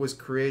book was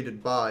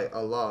created by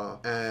Allah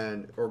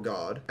or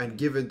God and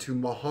given to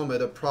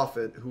Muhammad, a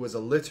prophet who was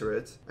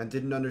illiterate and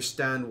didn't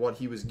understand what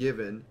he was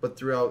given. But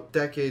throughout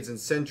decades and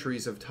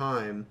centuries of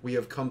time, we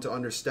have come to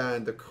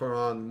understand the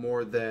Quran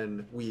more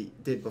than we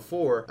did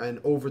before.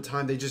 And over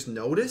time, they just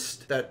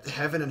noticed that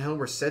heaven and hell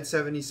were said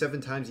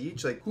 77 times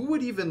each. Like, who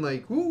would even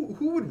like who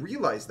would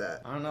realize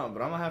that? I don't know,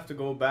 but I'm gonna have to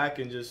go back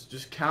and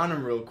just count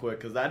them real quick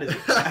because that is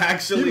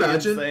actually Can you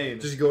imagine? insane.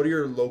 Just go to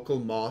your local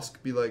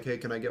mosque, be like, hey,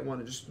 can I get one?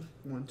 And just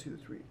 1, 2,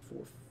 3,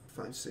 4,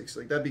 5, 6.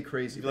 Like, that'd be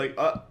crazy. Be like,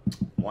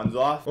 one's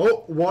off.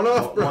 Oh, one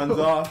off, bro. One's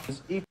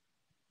off.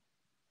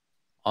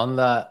 On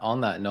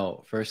that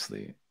note,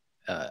 firstly,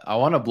 I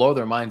want to blow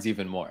their minds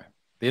even more.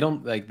 They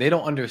don't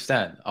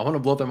understand. I want to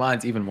blow their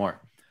minds even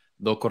more.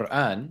 The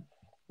Quran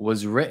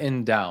was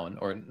written down,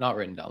 or not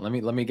written down.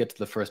 Let me get to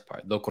the first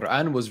part. The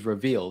Quran was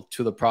revealed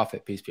to the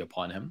Prophet, peace be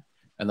upon him,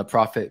 and the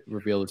Prophet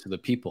revealed it to the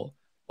people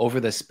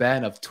over the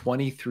span of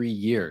 23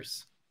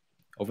 years.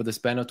 Over the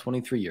span of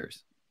 23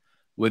 years.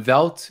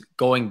 Without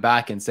going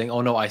back and saying,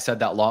 oh no, I said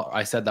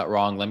that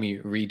wrong, let me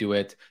redo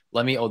it.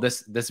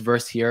 This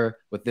verse here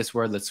with this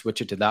word, let's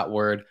switch it to that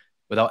word.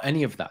 Without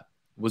any of that.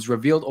 It was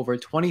revealed over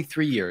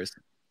 23 years,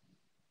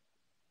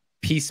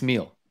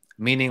 piecemeal,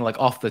 meaning like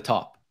off the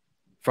top.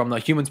 From the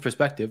human's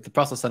perspective, the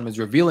Prophet ﷺ is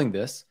revealing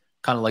this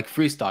kind of like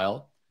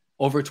freestyle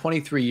over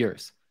 23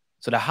 years.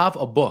 So to have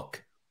a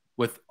book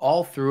with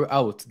all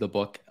throughout the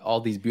book, all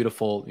these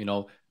beautiful,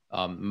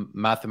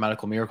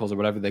 mathematical miracles or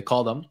whatever they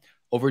call them,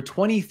 over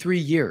 23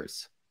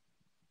 years,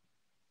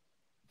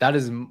 that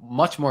is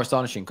much more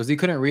astonishing because he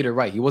couldn't read or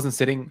write. He wasn't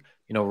sitting,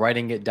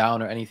 writing it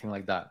down or anything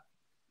like that.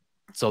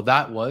 So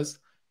that was,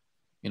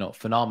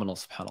 phenomenal,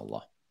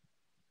 subhanAllah.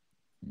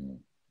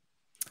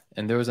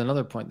 And there was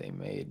another point they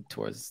made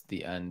towards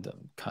the end.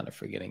 I'm kind of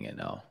forgetting it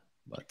now.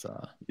 But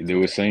they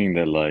were saying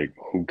that, like,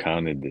 who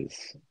counted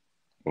this?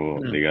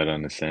 Well, they got to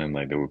understand,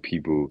 like, there were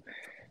people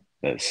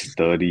that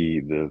study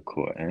the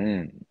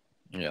Quran.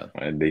 Yeah.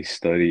 Right? They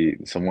study.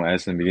 Someone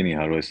asked in the beginning,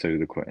 how do I study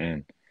the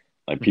Quran?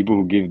 Like, people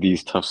who give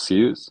these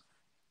tafsirs,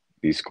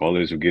 these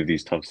scholars who give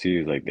these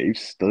tafsirs, like, they've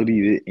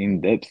studied it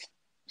in depth.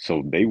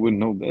 So they would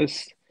know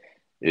best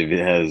if it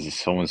has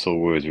so-and-so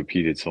words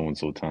repeated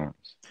so-and-so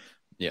times.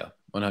 Yeah,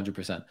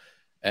 100%.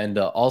 And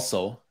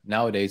also,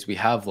 nowadays, we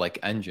have, like,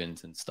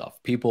 engines and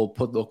stuff. People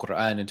put the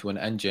Quran into an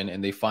engine,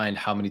 and they find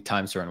how many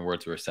times certain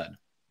words were said.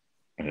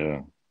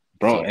 Yeah.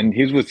 Bro, and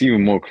here's what's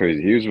even more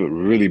crazy. Here's what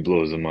really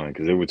blows the mind,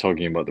 because they were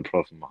talking about the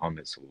Prophet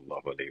Muhammad,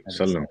 sallallahu alaihi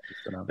wasallam,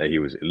 that he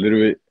was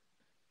illiterate,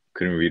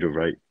 couldn't read or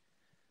write.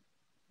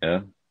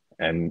 Yeah.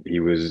 And he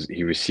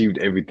received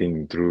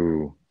everything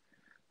through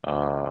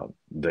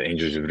the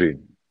angel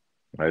Jibreel.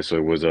 Right? So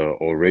it was a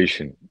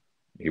oration.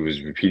 He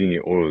was repeating it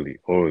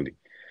orally.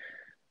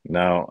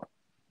 Now,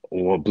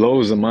 what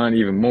blows the mind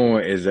even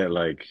more is that,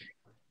 like,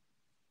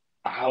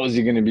 how is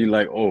he going to be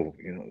like, oh,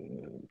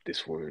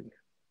 this word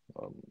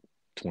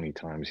 20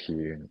 times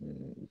here,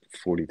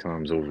 40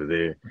 times over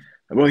there.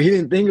 Well, he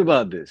didn't think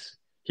about this.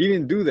 He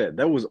didn't do that.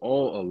 That was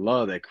all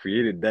Allah that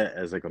created that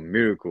as like a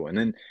miracle. And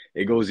then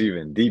it goes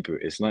even deeper.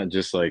 It's not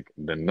just like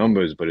the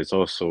numbers, but it's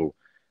also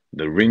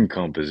the ring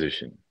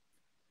composition.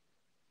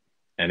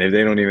 And if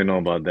they don't even know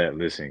about that,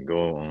 listen,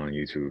 go on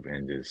YouTube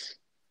and just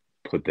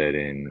put that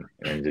in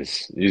and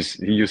just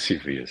you'll see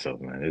for yourself,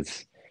 man.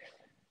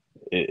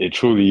 It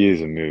truly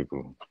is a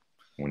miracle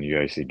when you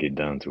actually get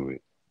down to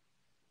it.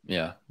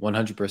 Yeah,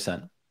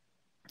 100%.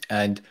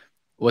 And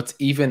what's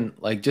even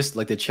like just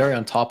like the cherry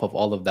on top of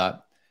all of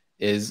that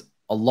is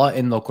Allah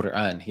in the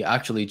Quran. He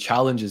actually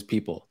challenges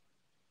people,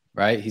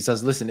 right? He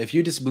says, listen, if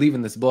you disbelieve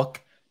in this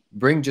book,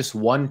 bring just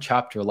one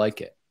chapter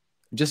like it.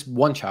 Just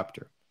one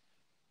chapter.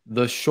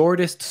 The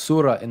shortest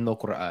surah in the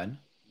Quran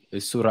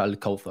is Surah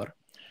Al-Kawthar.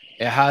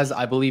 It has,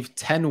 I believe,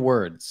 10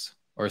 words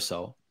or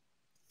so.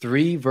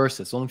 3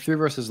 verses, only 3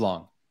 verses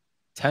long.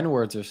 10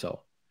 words or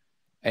so.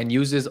 And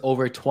uses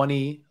over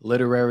 20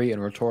 literary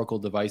and rhetorical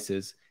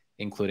devices,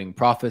 including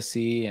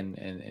prophecy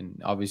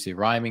and obviously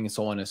rhyming and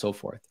so on and so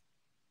forth.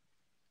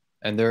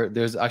 And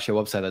there's actually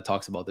a website that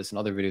talks about this and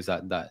other videos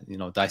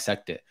that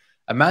dissect it.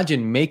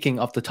 Imagine making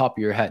off the top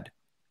of your head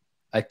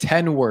a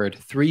 10-word,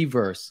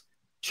 3-verse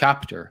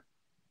chapter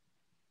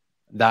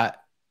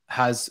that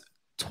has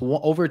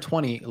over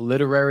 20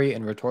 literary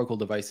and rhetorical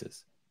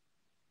devices.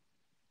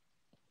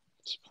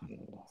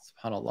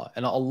 SubhanAllah.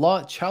 And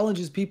Allah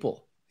challenges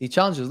people. He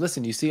challenges,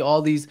 listen, you see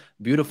all these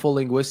beautiful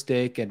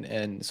linguistic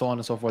and so on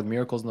and so forth,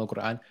 miracles in the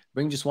Quran,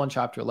 bring just one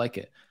chapter like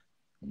it.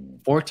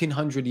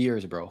 1,400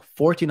 years, bro.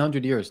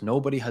 1,400 years.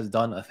 Nobody has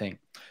done a thing.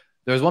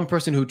 There's one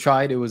person who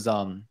tried. It was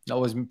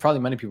probably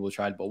many people who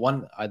tried, but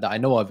one that I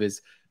know of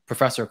is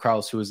Professor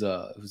Krauss, who's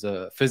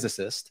a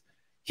physicist.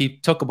 He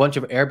took a bunch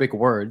of Arabic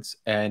words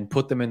and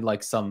put them in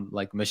like some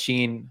like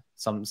machine,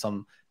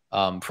 some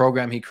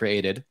program he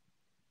created.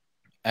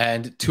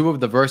 And 2 of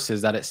the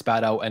verses that it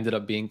spat out ended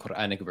up being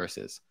Quranic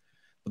verses.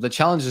 But the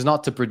challenge is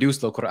not to produce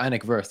the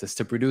Quranic verse, it's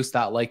to produce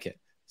that like it.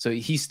 So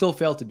he still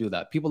failed to do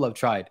that. People have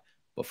tried,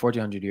 but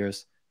 1,400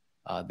 years,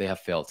 they have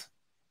failed.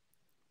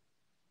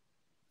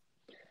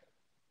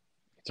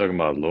 Talking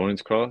about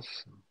Lawrence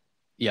Krauss?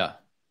 Yeah.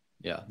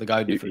 The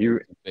guy who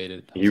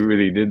debated. He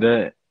really did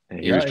that? And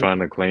he was trying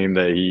to claim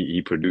that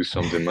he produced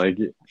something like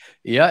it?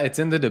 Yeah, it's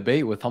in the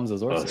debate with Hamza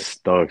Zorzi.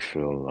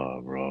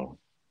 Astaghfirullah, bro.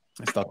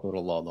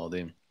 Astaghfirullah,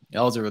 al-Azim.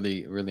 That was a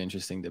really, really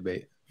interesting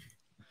debate.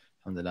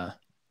 Alhamdulillah.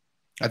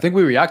 I think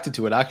we reacted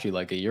to it actually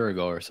like a year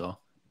ago or so.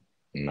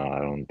 No, I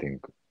don't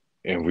think.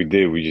 If we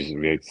did, we just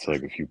reacted to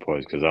like a few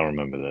parts because I don't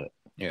remember that.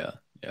 Yeah.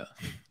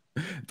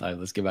 All right,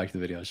 let's get back to the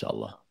video,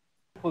 inshallah.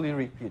 Fully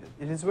repeated.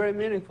 It is very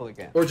meaningful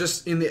again. Or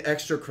just in the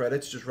extra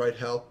credits, just write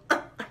hell.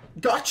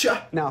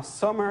 Gotcha! Now,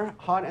 summer,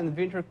 hot, and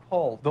winter,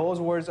 cold.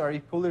 Those words are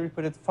equally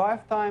repeated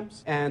 5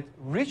 times. And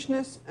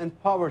richness and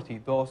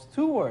poverty, those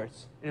 2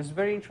 words, it is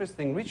very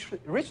interesting.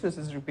 Richness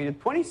is repeated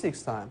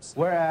 26 times,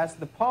 whereas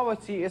the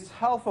poverty is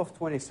half of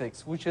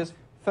 26, which is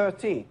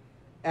 13.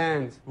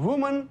 And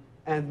woman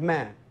and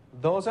man,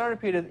 those are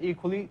repeated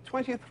equally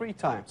 23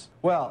 times.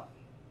 Well,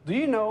 Do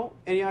you know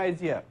any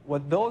idea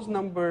what those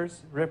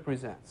numbers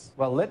represents?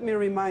 Well, let me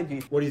remind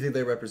you. What do you think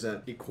they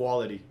represent?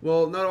 Equality.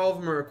 Well, not all of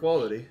them are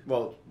equality.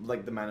 Well,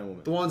 like the man and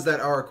woman. The ones that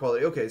are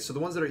equality. Okay, so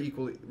the ones that are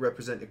equally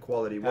represent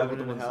equality. What Heaven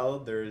about the and ones? hell,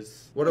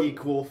 there's What a-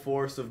 equal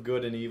force of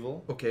good and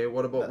evil. Okay,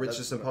 what about That's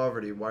richness and what-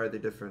 poverty? Why are they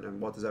different, and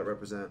what does that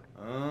represent?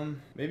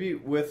 Maybe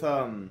with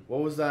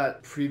what was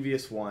that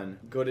previous one?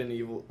 Good and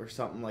evil or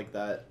something like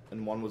that,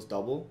 and one was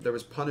double. There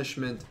was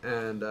punishment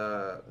and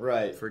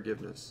Right.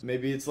 forgiveness.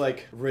 Maybe it's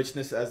like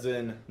richness as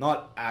in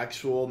not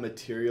actual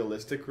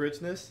materialistic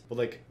richness, but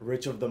like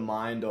rich of the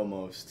mind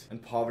almost.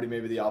 And poverty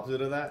maybe the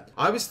opposite of that.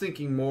 I was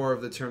thinking more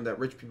of the term that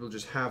rich people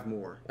just have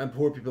more and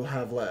poor people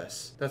have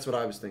less. That's what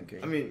I was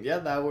thinking. I mean, yeah,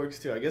 that works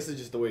too. I guess it's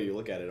just the way you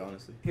look at it,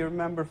 honestly. If you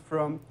remember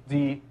from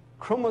the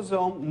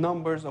chromosome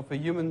numbers of a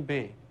human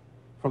being,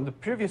 from the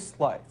previous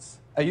slides,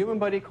 a human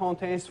body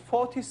contains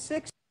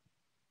 46.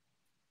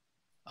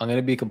 I'm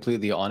gonna be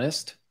completely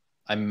honest.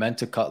 I meant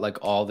to cut like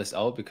all this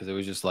out because it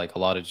was just like a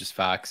lot of just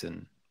facts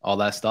and all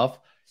that stuff.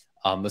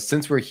 But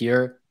since we're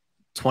here,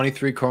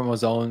 23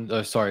 chromosomes,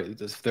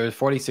 there's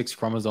 46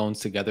 chromosomes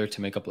together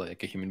to make up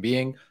like a human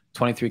being.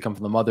 23 come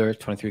from the mother,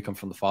 23 come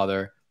from the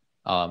father.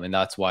 And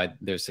that's why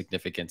there's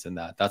significance in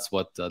that. That's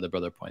what the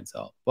brother points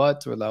out.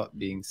 But without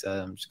being said,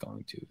 I'm just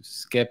going to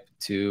skip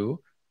to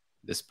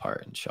this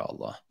part,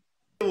 inshallah.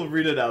 We'll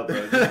read it out,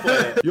 bro. Just play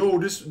it. Yo,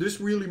 this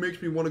really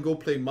makes me want to go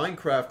play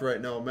Minecraft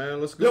right now,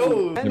 man. Let's go.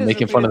 Yo! And You're is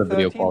making fun of the repeated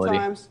video 13 quality.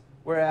 times,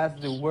 whereas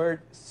the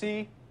word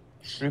see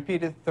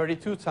repeated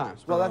 32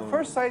 times. Well, at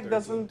first sight,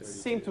 doesn't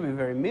seem to be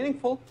very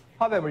meaningful.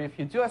 However, if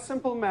you do a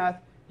simple math,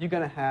 you're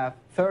going to have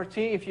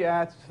 13. If you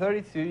add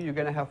 32, you're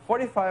going to have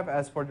 45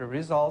 as for the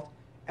result.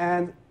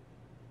 And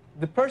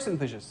the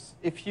percentages,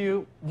 if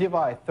you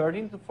divide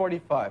 13 to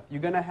 45,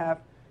 you're going to have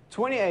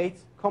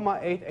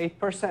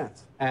 28.88%.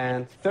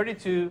 And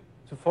 32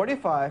 to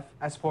 45,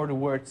 as for the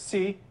word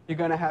see, you're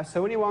going to have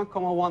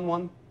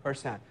 71.11%.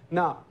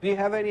 Now, do you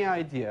have any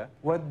idea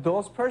what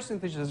those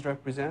percentages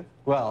represent?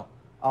 Well,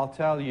 I'll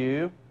tell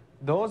you,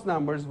 those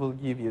numbers will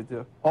give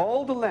you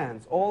all the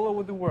lands all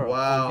over the world, on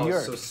Wow, the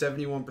earth. so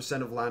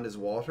 71% of land is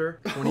water,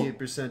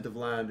 28% of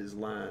land is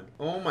land.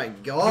 Oh my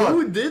god.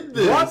 Who did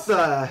this? What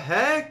the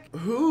heck?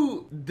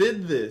 Who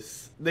did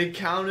this? They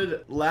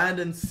counted land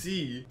and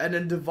sea and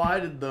then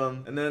divided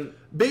them and then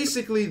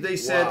Basically, they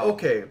said, Wow.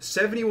 okay,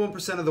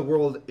 71% of the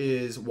world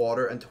is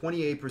water and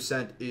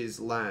 28% is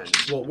land.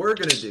 What we're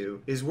going to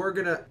do is we're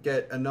going to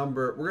get a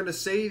number, we're going to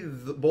say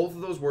both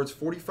of those words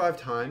 45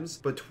 times,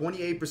 but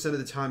 28% of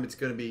the time it's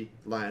going to be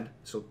land,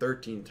 so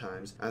 13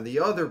 times, and the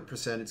other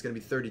percent it's going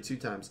to be 32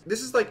 times.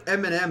 This is like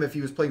Eminem if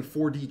he was playing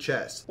 4D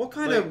chess. What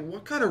kind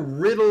of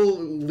riddle,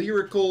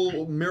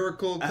 lyrical,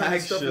 miracle kind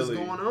of stuff is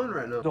Actually. going on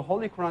right now? The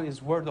Holy Quran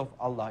is word of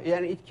Allah,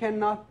 and it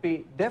cannot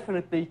be,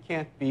 definitely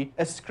can't be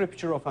a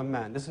scripture of a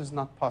man. This is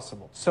not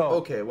possible. So,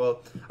 Okay,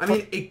 well, I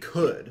mean, it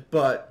could,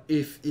 but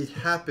if it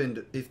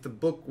happened, if the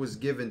book was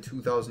given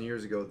 2,000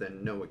 years ago,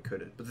 then no, it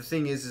couldn't. But the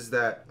thing is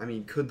that, I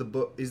mean,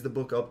 is the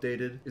book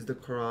updated? Is the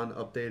Quran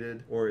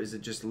updated? Or is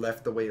it just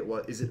left the way it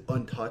was? Is it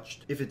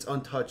untouched? If it's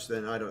untouched,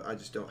 then I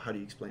just don't, how do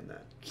you explain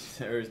that?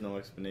 there is no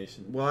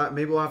explanation. Well,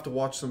 maybe we'll have to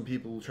watch some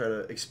people try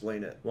to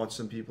explain it. Watch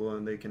some people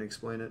and they can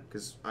explain it,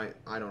 because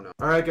I don't know.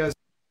 All right, guys.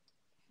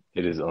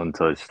 It is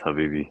untouched,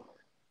 Habibi.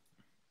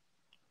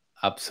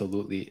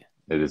 Absolutely.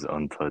 It is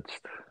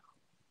untouched.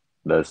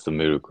 That's the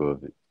miracle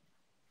of it.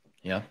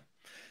 Yeah.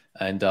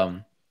 And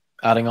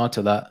adding on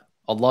to that,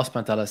 Allah subhanahu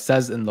wa ta'ala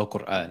says in the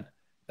Quran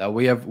that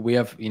we have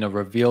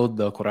revealed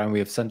the Quran, we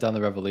have sent down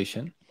the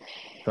revelation.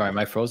 Sorry, am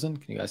I frozen?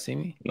 Can you guys see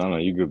me? No,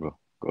 you good, bro.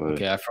 Go ahead.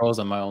 Okay, I froze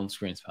on my own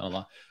screen,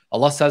 subhanAllah.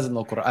 Allah says in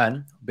the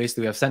Quran,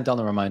 basically we have sent down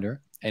the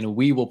reminder and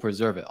we will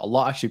preserve it.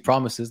 Allah actually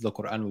promises the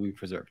Quran will be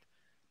preserved.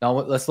 Now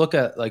let's look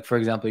at, like, for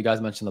example, you guys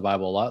mentioned the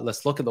Bible a lot.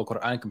 Let's look at the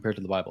Quran compared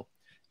to the Bible.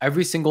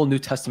 Every single New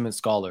Testament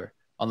scholar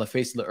on the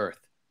face of the earth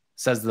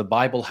says the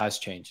Bible has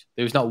changed.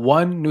 There's not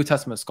one New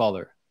Testament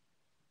scholar,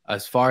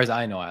 as far as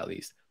I know at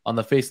least, on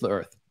the face of the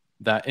earth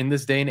that in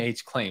this day and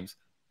age claims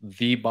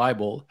the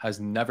Bible has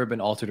never been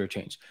altered or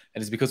changed.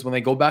 And it's because when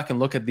they go back and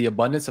look at the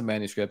abundance of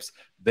manuscripts,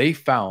 they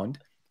found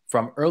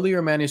from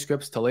earlier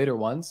manuscripts to later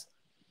ones,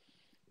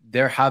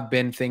 there have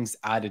been things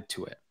added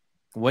to it.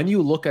 When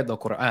you look at the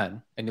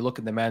Quran and you look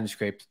at the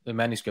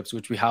manuscripts,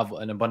 which we have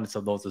an abundance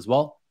of those as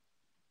well,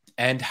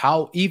 and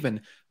how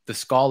even the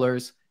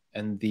scholars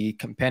and the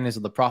companions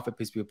of the Prophet,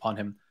 peace be upon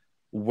him,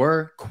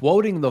 were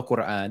quoting the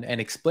Quran and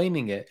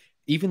explaining it,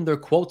 even their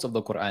quotes of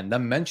the Quran,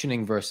 them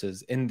mentioning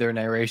verses in their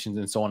narrations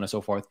and so on and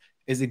so forth,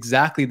 is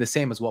exactly the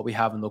same as what we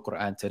have in the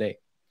Quran today.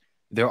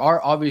 There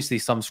are obviously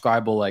some small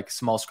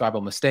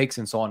scribal mistakes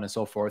and so on and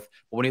so forth.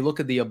 But when you look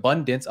at the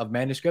abundance of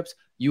manuscripts,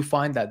 you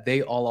find that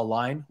they all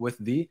align with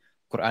the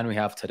Quran we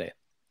have today.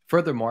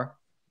 Furthermore,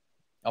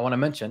 I want to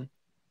mention,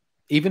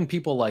 even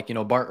people like,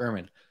 Bart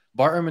Ehrman.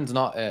 Bart Ehrman's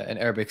not an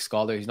Arabic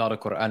scholar. He's not a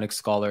Quranic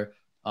scholar.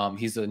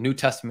 He's a New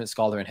Testament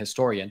scholar and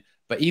historian.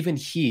 But even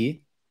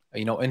he,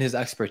 in his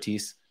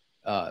expertise,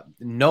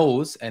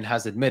 knows and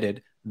has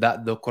admitted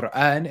that the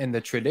Quran and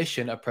the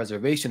tradition of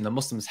preservation the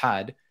Muslims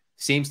had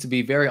seems to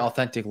be very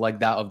authentic, like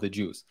that of the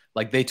Jews.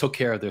 Like they took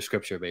care of their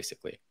scripture,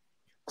 basically.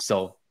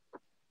 So,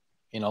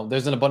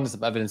 there's an abundance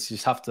of evidence. You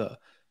just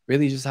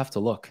have to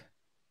look.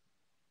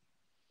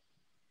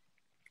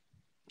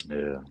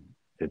 Yeah.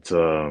 It's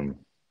Allah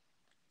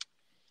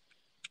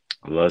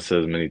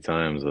says many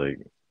times, like,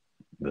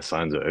 the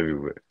signs are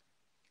everywhere.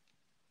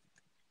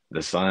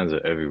 The signs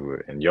are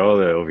everywhere. And y'all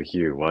are over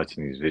here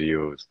watching these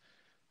videos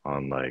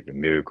on like the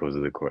miracles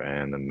of the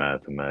Quran, the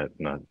not the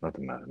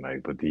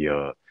mathematics, but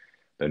the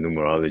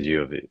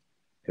numerology of it.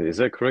 Is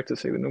that correct to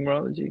say the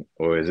numerology?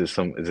 Or is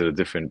it a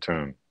different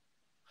term?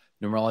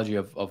 Numerology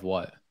of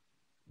what?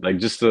 Like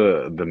just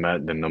the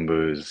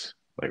numbers,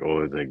 like,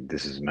 oh, like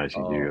this is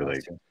matching here.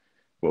 Like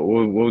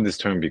what would this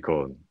term be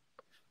called?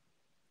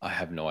 I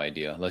have no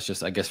idea. Let's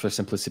just, I guess for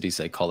simplicity's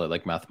sake, call it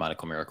like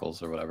mathematical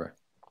miracles or whatever.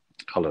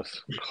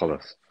 Khalas.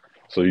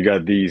 So you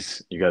got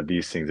these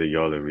things that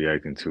y'all are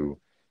reacting to.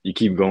 You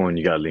keep going,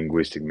 you got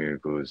linguistic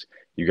miracles,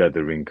 you got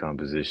the ring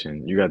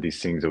composition, you got these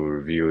things that were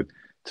revealed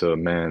to a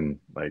man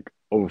like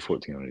over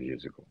 1,400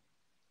 years ago.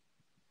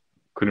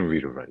 Couldn't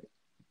read or write.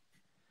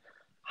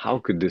 How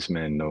could this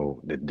man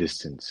know the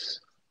distance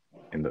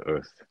in the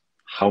earth?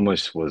 How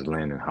much was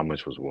land and how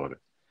much was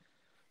water?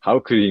 How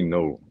could he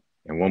know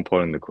in one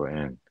part in the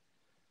Quran?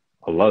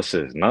 Allah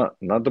says, not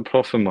the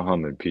Prophet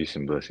Muhammad, peace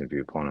and blessings be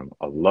upon him.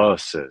 Allah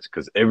says,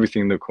 because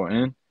everything in the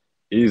Quran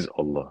is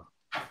Allah.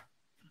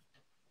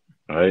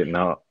 All right,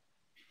 now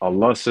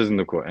Allah says in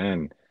the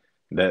Quran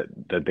that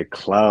the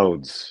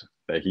clouds,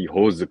 that he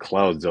holds the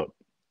clouds up,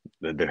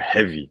 that they're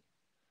heavy.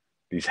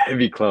 These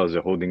heavy clouds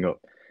are holding up.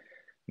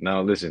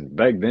 Now listen,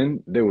 back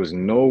then there was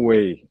no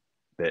way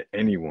that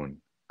anyone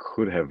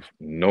could have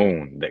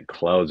known that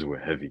clouds were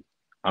heavy.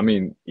 I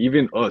mean,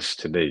 even us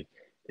today,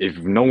 if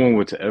no one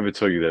were to ever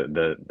tell you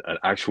that an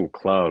actual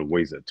cloud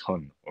weighs a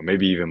ton, or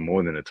maybe even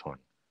more than a ton,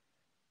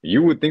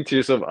 you would think to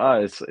yourself,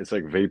 it's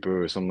like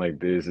vapor or something like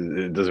this.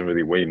 It doesn't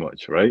really weigh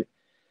much, right?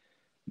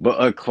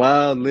 But a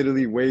cloud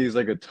literally weighs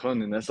like a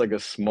ton, and that's like a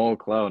small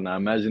cloud. Now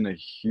imagine a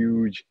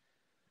huge,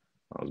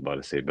 I was about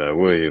to say a bad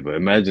word here, but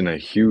imagine a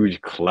huge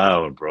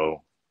cloud,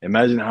 bro.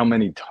 Imagine how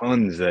many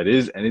tons that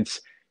is, and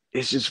it's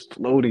just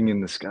floating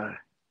in the sky.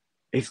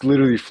 It's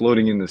literally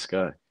floating in the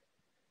sky.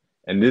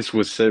 And this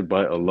was said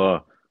by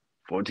Allah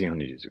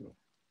 1,400 years ago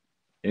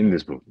in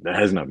this book. That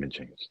has not been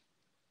changed.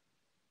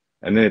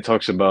 And then it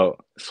talks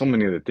about so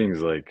many other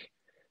things, like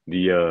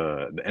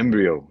the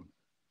embryo,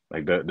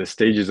 like the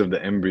stages of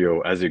the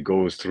embryo as it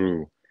goes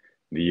through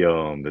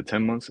the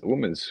 10 months. A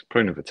woman's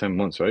pregnant for 10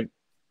 months, right?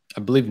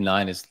 I believe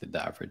 9 is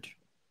the average.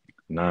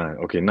 9.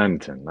 Okay, 9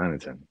 and 10. 9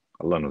 and 10.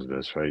 Allah knows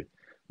best, right?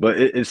 But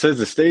it says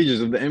the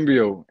stages of the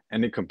embryo,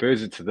 and it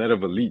compares it to that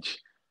of a leech.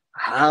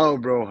 How,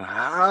 bro?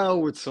 How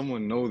would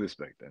someone know this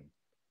back then?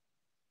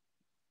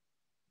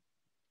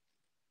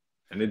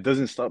 And it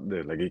doesn't stop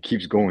there. Like it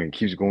keeps going.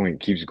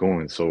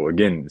 So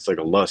again, it's like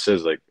Allah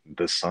says, like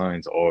the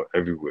signs are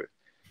everywhere.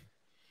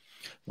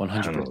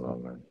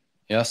 100%. Man.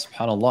 Yes,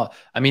 subhanAllah.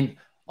 I mean,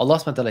 Allah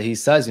subhanahu wa ta'ala, he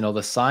says,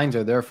 the signs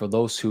are there for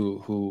those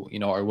who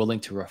are willing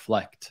to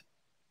reflect.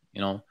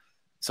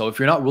 So if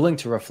you're not willing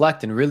to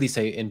reflect and really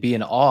say and be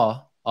in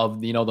awe of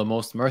the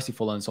most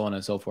merciful and so on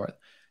and so forth,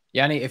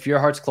 Yani, if your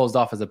heart's closed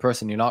off as a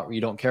person, you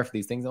don't care for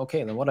these things,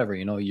 okay, then whatever,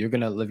 you're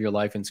gonna live your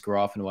life and screw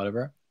off and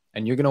whatever,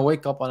 and you're gonna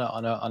wake up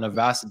on a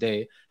vast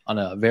day, on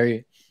a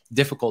very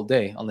difficult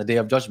day, on the day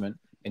of judgment,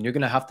 and you're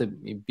gonna have to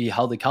be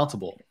held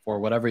accountable for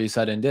whatever you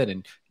said and did,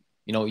 and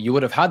you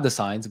would have had the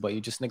signs, but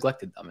you just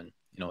neglected them, and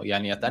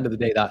Yani, at the end of the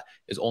day, that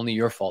is only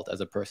your fault as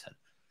a person.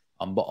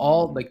 But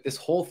all like this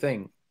whole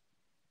thing,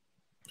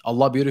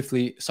 Allah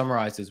beautifully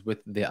summarizes with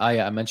the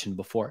ayah I mentioned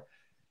before,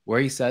 where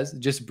He says,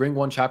 just bring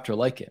one chapter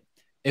like it.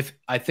 If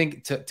I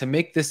think to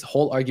make this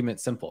whole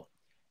argument simple,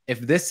 if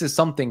this is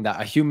something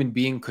that a human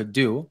being could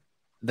do,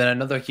 then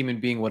another human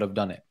being would have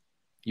done it.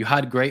 You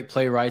had great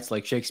playwrights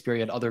like Shakespeare,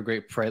 you had other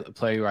great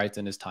playwrights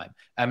in his time.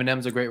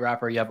 Eminem's a great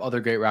rapper, you have other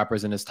great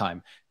rappers in his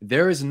time.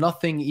 There is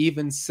nothing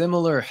even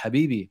similar,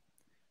 Habibi,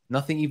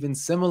 nothing even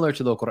similar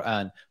to the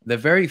Quran. The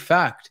very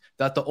fact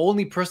that the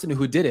only person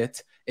who did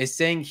it is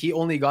saying he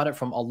only got it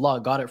from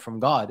Allah, got it from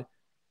God,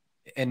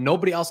 and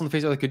nobody else on the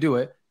face of the earth could do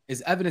it,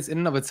 is evidence in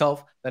and of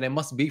itself that it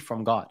must be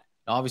from God.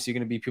 Now, obviously, you're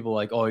going to be people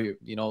like, oh,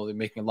 they're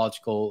making a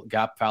logical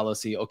gap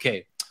fallacy.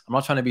 Okay, I'm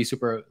not trying to be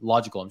super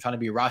logical. I'm trying to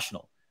be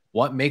rational.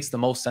 What makes the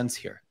most sense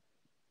here?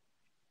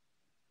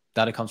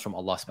 That it comes from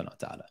Allah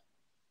subhanahu wa ta'ala.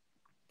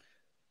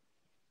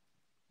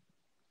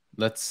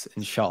 Let's,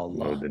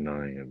 inshallah. No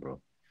denying it,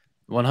 bro.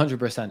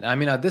 100%. I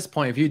mean, at this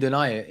point, if you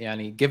deny it,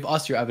 Yani, give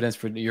us your evidence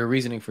for your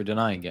reasoning for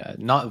denying it.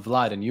 Not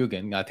Vlad and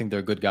Yugen. I think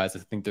they're good guys. I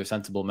think they're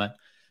sensible men.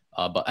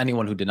 But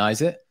anyone who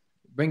denies it,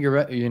 bring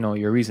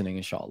your reasoning,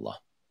 inshallah.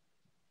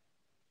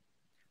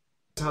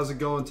 How's it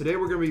going? Today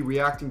we're going to be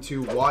reacting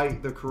to why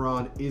the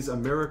Quran is a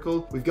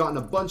miracle. We've gotten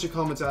a bunch of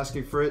comments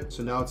asking for it,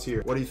 so now it's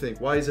here. What do you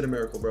think? Why is it a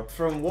miracle, bro?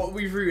 From what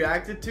we've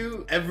reacted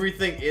to,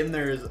 everything in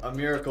there is a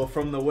miracle,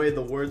 from the way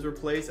the words were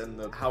placed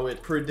and how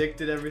it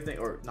predicted everything,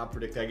 or not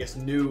predicted, I guess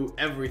knew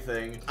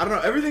everything. I don't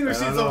know, everything we've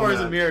seen so far is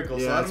a miracle,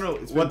 so I don't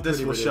know what this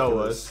will show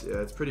us.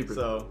 Yeah, it's pretty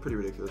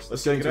ridiculous.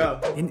 Let's check it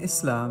out. In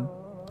Islam,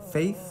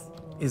 faith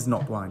is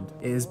not blind.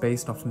 It is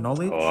based off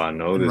knowledge. Oh, I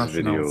know and this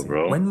video, rationality.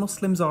 bro. When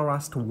Muslims are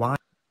asked why,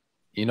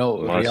 You know,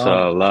 Riyadh,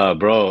 MashaAllah,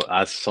 bro.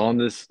 I saw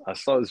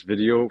this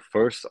video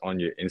first on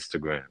your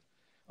Instagram.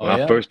 When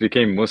I first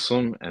became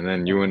Muslim, and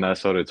then you and I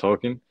started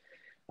talking,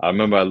 I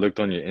remember I looked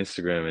on your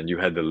Instagram and you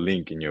had the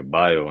link in your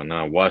bio, and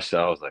I watched it.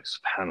 I was like,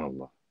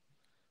 SubhanAllah,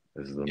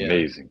 this is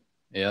amazing.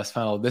 Yeah,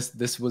 SubhanAllah.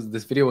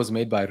 This video was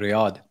made by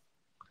Riyadh.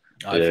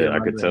 Yeah, I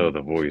could tell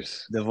the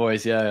voice. The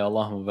voice, yeah,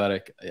 Allahumma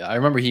barak. I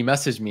remember he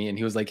messaged me and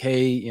he was like,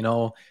 hey, you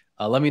know,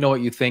 let me know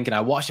what you think. And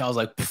I watched it, I was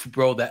like,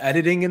 bro, the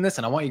editing in this,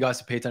 and I want you guys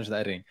to pay attention to the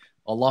editing.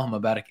 Allahumma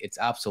barak, it's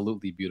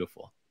absolutely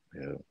beautiful.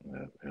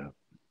 Yeah.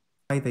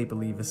 Why they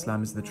believe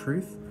Islam is the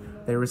truth,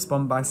 they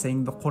respond by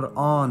saying the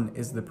Quran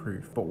is the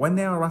proof. But when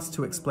they are asked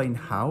to explain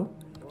how,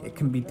 it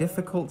can be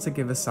difficult to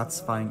give a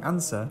satisfying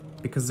answer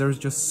because there is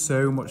just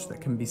so much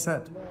that can be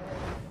said.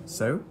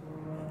 So,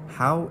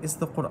 how is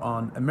the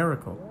Quran a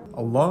miracle?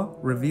 Allah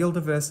revealed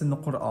a verse in the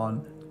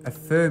Quran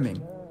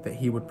affirming that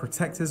he would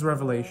protect his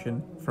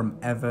revelation from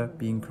ever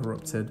being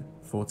corrupted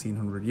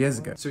 1400 years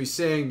ago. So he's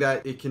saying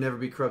that it can never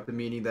be corrupted,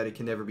 meaning that it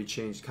can never be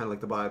changed, kind of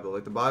like the Bible.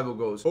 Like the Bible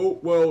goes, oh,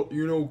 well,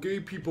 you know, gay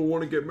people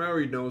want to get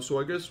married now, so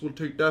I guess we'll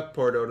take that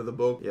part out of the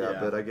book. Yeah,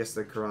 but I guess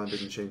the Quran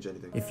didn't change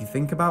anything. If you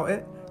think about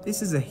it,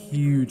 this is a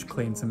huge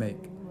claim to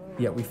make,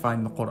 yet we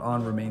find the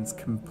Quran remains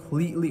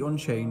completely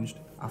unchanged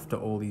after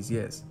all these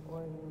years.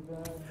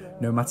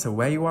 No matter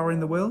where you are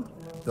in the world,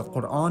 the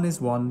Quran is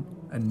one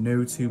and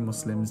no two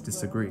Muslims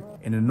disagree.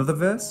 In another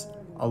verse,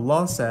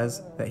 Allah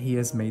says that He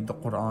has made the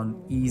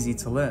Quran easy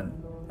to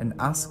learn and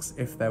asks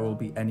if there will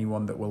be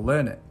anyone that will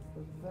learn it.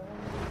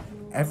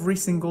 Every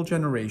single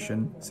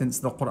generation since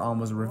the Quran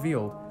was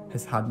revealed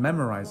has had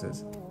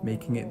memorizers,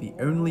 making it the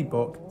only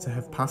book to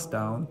have passed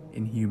down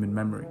in human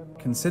memory.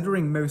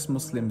 Considering most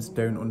Muslims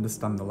don't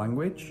understand the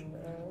language,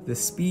 the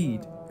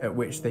speed at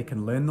which they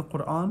can learn the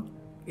Quran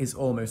is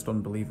almost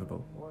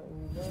unbelievable.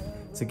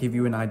 To give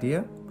you an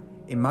idea,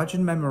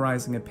 imagine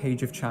memorizing a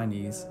page of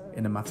Chinese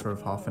in a matter of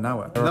half an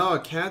hour. No, I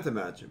can't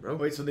imagine, bro.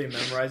 Wait, so they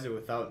memorize it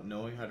without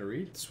knowing how to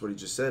read? That's what he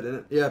just said, isn't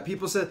it? Yeah,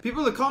 people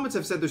in the comments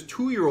have said there's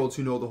 2-year-olds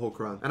who know the whole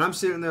Quran. And I'm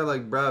sitting there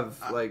like,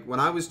 bruv, like when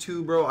I was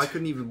 2, bro, I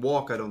couldn't even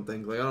walk, I don't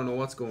think. Like, I don't know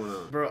what's going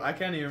on. Bro, I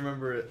can't even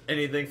remember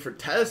anything for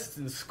tests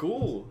in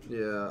school.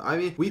 Yeah, I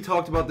mean, we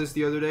talked about this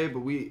the other day,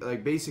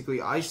 but basically,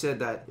 I said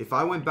that if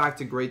I went back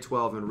to grade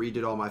 12 and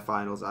redid all my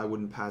finals, I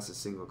wouldn't pass a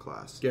single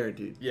class.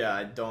 Guaranteed. Yeah,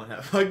 I don't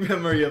have like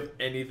memory of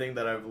anything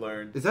that I've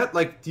learned. Is that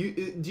like, do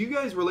you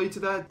guys relate to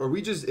that? Are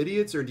we just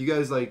idiots, or do you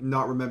guys like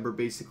not remember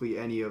basically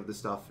any of the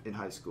stuff in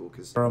high school?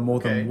 Because there are more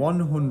than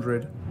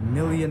 100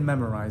 million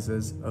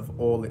memorizers of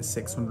all its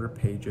 600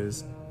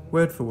 pages,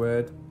 word for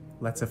word,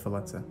 letter for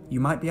letter. You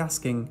might be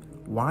asking,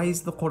 why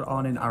is the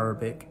Quran in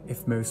Arabic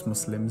if most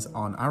Muslims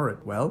aren't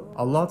Arab? Well,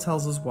 Allah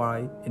tells us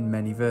why in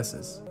many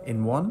verses.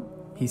 In one,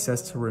 He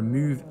says to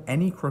remove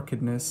any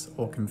crookedness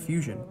or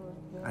confusion,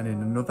 and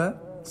in another,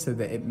 so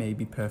that it may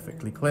be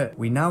perfectly clear.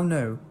 We now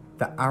know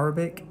that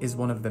Arabic is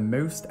one of the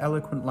most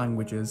eloquent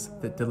languages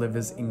that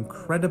delivers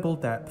incredible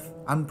depth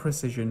and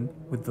precision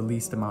with the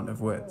least amount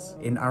of words.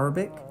 In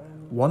Arabic,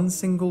 one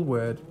single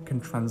word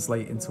can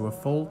translate into a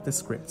full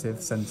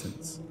descriptive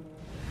sentence.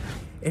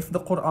 If the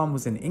Quran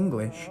was in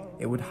English,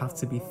 it would have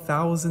to be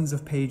thousands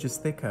of pages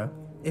thicker,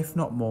 if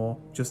not more,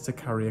 just to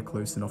carry a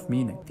close enough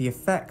meaning. The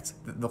effect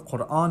that the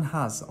Quran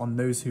has on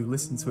those who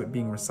listen to it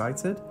being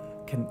recited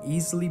can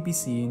easily be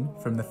seen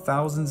from the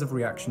thousands of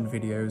reaction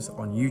videos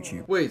on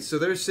YouTube. Wait, so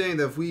they're saying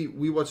that if we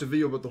watch a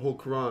video about the whole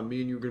Quran, me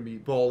and you are gonna be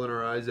bawling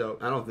our eyes out.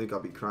 I don't think I'll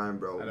be crying,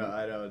 bro.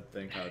 I don't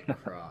think I'd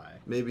cry.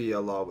 Maybe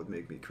Allah would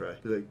make me cry.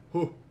 Be like,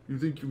 oh, you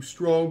think you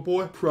strong,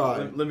 boy?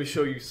 Cry. Let me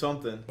show you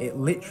something. It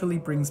literally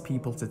brings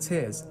people to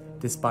tears,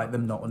 despite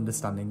them not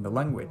understanding the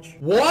language.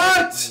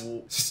 What?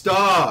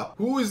 Stop!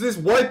 Who is this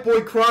white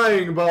boy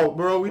crying about,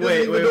 bro? We don't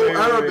even know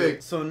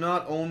Arabic. So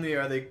not only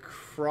are they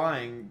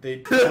crying, they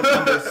don't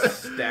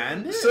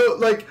understand it? So,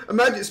 like,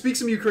 imagine, speak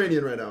some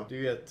Ukrainian right now.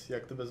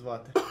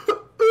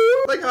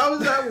 Like, how does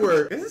that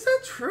work? Isn't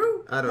that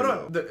true? I don't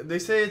know. They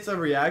say it's a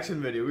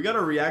reaction video. We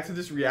gotta react to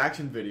this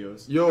reaction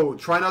videos. Yo,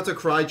 try not to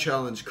cry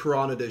challenge,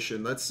 Quran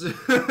edition. Let's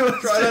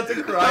try not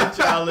to cry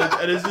challenge,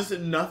 and it's just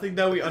nothing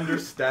that we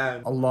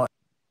understand. Allah.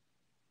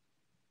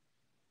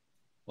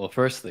 Well,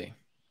 firstly,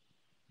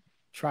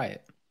 try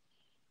it.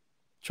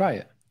 Try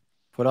it.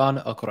 Put on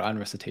a Quran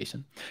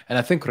recitation. And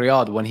I think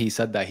Riyadh, when he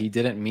said that, he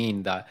didn't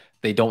mean that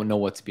they don't know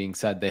what's being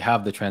said. They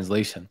have the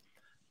translation,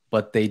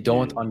 but they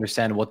don't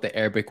understand what the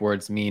Arabic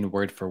words mean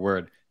word for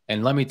word.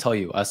 And let me tell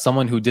you, as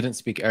someone who didn't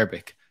speak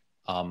Arabic,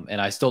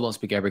 and I still don't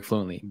speak Arabic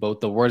fluently, but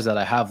the words that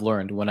I have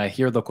learned, when I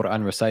hear the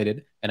Quran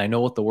recited and I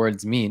know what the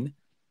words mean,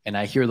 and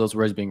I hear those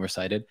words being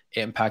recited,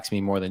 it impacts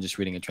me more than just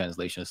reading a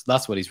translation. So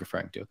that's what he's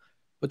referring to.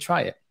 But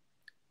try it.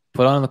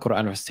 Put on the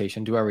Quran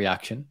recitation, do a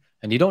reaction,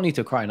 and you don't need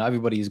to cry. Not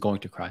everybody is going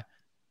to cry.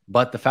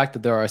 But the fact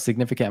that there are a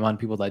significant amount of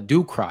people that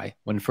do cry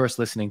when first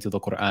listening to the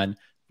Quran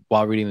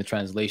while reading the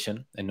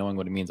translation and knowing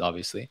what it means,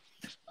 obviously,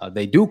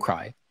 they do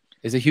cry,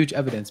 is a huge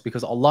evidence,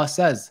 because Allah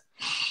says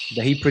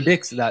that He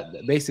predicts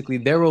that basically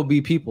there will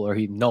be people, or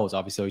He knows,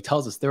 obviously, He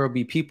tells us there will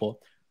be people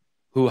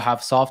who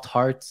have soft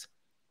hearts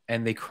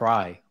and they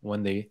cry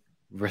when they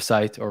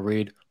recite or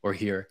read or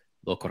hear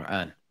the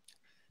Quran.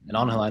 And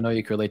Anhel, I know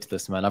you can relate to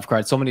this, man. I've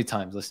cried so many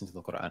times listening to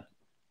the Quran.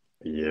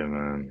 Yeah,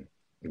 man.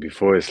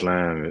 Before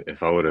Islam,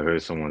 if I would have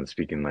heard someone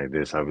speaking like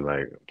this, I'd be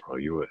like, bro,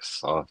 you were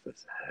soft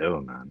as hell,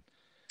 man.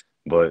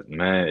 But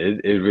man,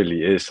 it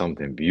really is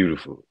something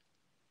beautiful,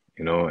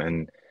 you know.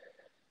 And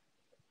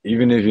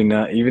even if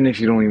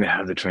you don't even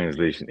have the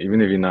translation,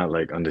 even if you're not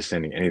like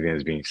understanding anything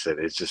that's being said,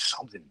 it's just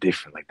something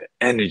different, like the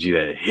energy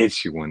that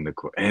hits you when the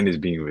Quran is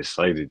being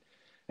recited.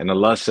 And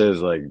Allah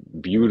says, like,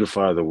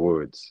 beautify the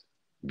words,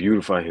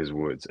 beautify His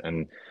words.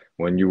 And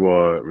when you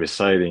are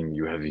reciting,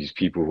 you have these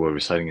people who are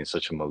reciting in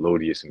such a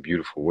melodious and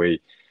beautiful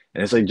way.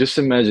 And it's like, just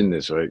imagine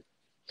this, right?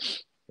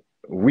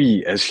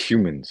 We as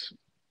humans,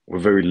 we're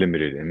very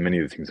limited in many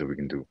of the things that we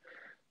can do.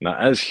 Now,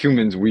 as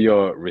humans, we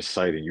are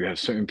reciting. You have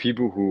certain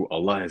people who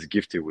Allah has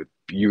gifted with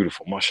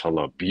beautiful,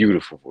 mashallah,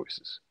 beautiful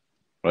voices,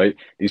 right?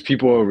 These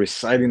people are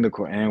reciting the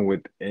Quran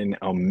with an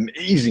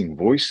amazing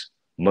voice,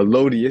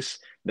 melodious,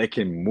 that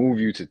can move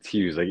you to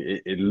tears. Like,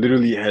 it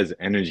literally has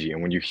energy.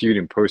 And when you hear it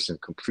in person,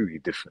 completely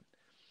different.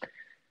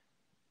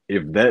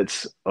 If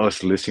that's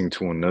us listening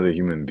to another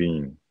human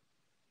being,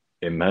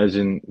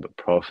 imagine the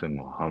Prophet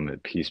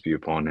Muhammad, peace be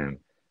upon him,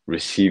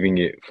 receiving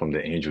it from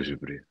the angel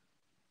Jibreel.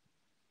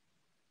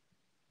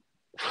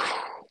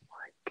 Oh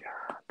my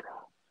God, bro.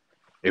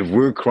 If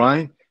we're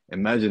crying,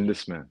 imagine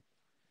this man.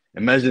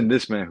 Imagine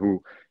this man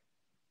who,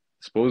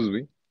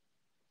 supposedly,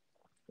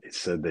 it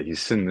said that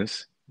he's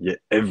sinless, yet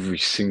every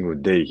single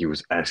day he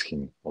was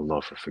asking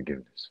Allah for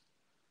forgiveness.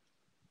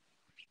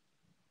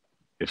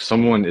 If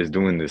someone is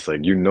doing this,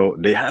 like, you know,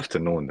 they have to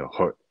know in their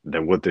heart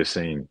that what they're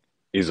saying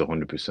is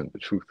 100% the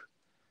truth.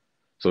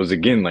 So it's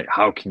again, like,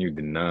 how can you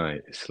deny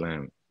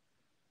Islam?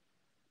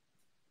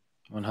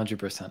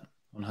 100%.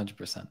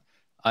 100%.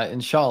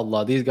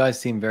 Inshallah, these guys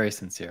seem very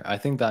sincere. I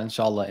think that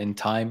inshallah, in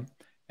time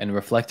and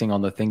reflecting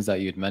on the things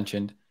that you'd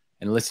mentioned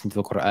and listening to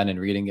the Quran and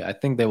reading it, I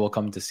think they will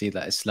come to see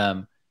that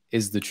Islam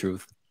is the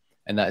truth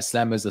and that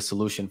Islam is the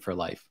solution for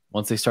life.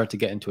 Once they start to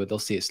get into it, they'll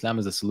see Islam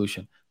is a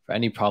solution for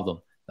any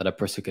problem that a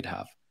person could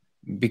have,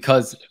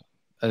 because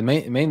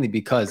mainly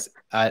because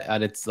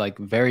at its like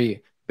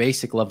very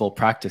basic level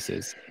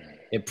practices,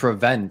 it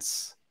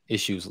prevents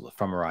issues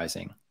from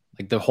arising.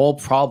 Like, the whole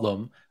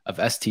problem of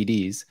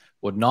STDs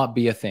would not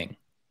be a thing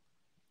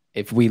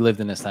if we lived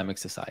in an Islamic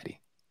society.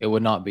 It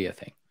would not be a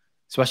thing,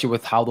 especially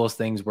with how those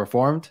things were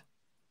formed.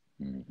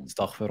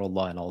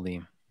 Astaghfirullah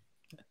al-Azim.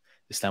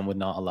 Islam would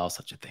not allow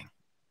such a thing.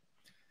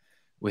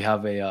 We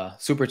have a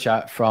super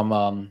chat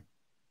from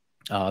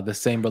the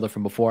same brother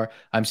from before.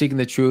 I'm seeking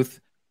the truth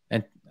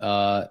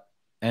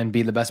and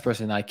be the best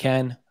person I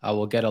can. I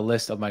will get a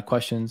list of my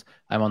questions.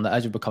 I'm on the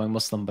edge of becoming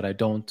Muslim, but I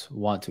don't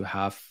want to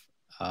half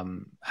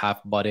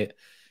butt it.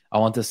 I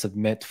want to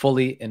submit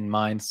fully in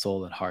mind,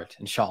 soul, and heart.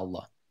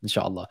 Inshallah.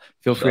 Inshallah.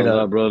 Feel free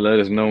to, bro, let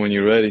us know when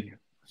you're ready.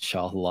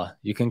 Inshallah.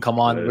 You can come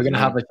on. We're going to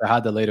have a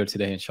shahada later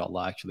today,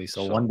 inshallah, actually.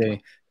 So one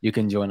day you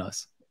can join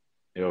us.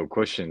 Yo,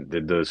 question.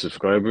 Did the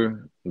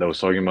subscriber that was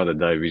talking about the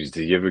diabetes,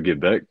 did he ever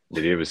get back?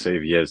 Did he ever say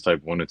if he has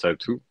type 1 or type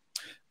 2?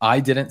 I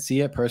didn't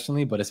see it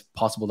personally, but it's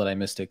possible that I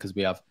missed it because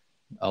we have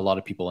a lot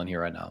of people in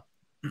here right now.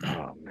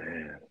 Oh,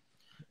 man.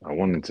 I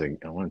wanted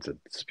to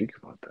speak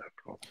about that,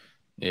 bro.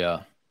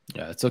 Yeah.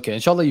 Yeah, it's okay.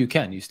 Inshallah, you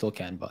can. You still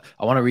can. But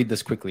I want to read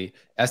this quickly.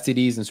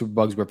 STDs and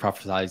superbugs were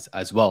prophesied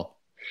as well.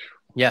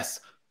 Yes.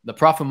 The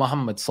Prophet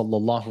Muhammad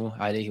sallallahu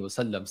alaihi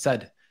wasallam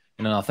said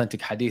in an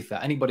authentic hadith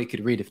that anybody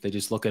could read if they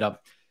just look it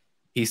up.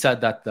 He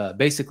said that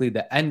basically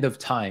the end of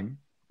time,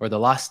 or the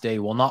last day,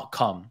 will not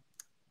come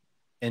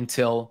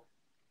until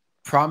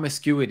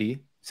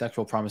promiscuity,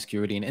 sexual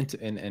promiscuity,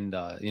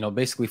 and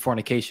basically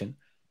fornication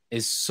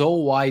is so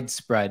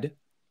widespread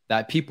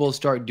that people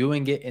start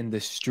doing it in the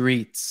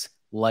streets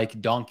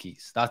like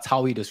donkeys. That's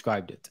how he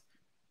described it,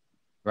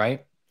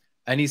 right?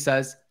 And he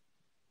says,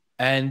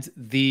 and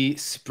the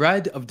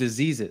spread of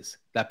diseases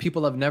that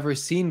people have never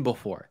seen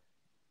before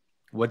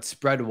would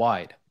spread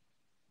wide.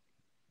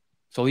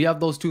 So you have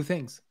those two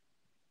things.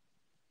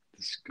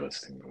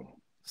 Disgusting, bro.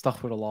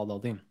 Astaghfirullah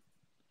al-Azim.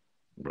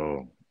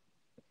 Bro,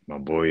 my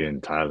boy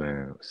in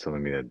Thailand was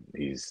telling me that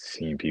he's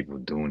seen people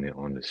doing it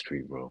on the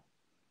street, bro.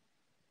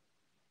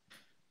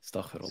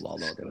 Astaghfirullah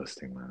al-Azim.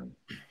 Disgusting, man.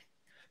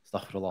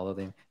 Astaghfirullah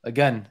al-Azim.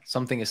 Again,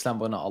 something Islam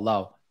will not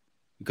allow.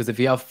 Because if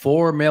you have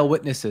 4 male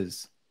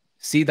witnesses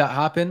see that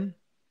happen,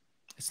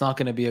 it's not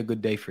going to be a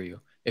good day for you.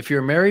 If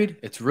you're married,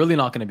 it's really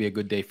not going to be a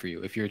good day for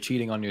you. If you're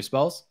cheating on your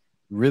spouse,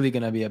 really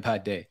going to be a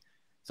bad day.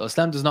 So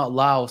Islam does not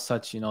allow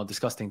such,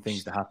 disgusting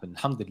things to happen.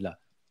 Alhamdulillah.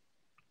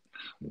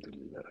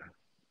 Alhamdulillah.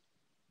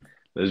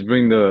 Let's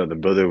bring the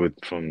brother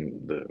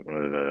from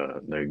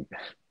the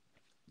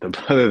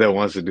brother that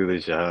wants to do the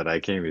shahad. I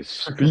can't even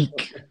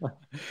speak.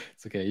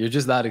 It's okay. You're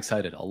just that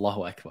excited.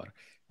 Allahu Akbar.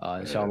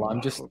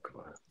 Inshallah,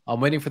 I'm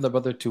waiting for the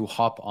brother to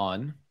hop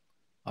on.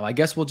 I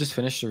guess we'll just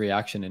finish the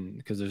reaction and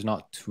because there's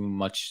not too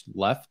much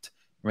left.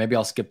 Or maybe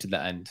I'll skip to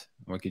the end.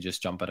 Or we could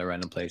just jump at a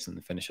random place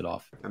and finish it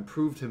off. And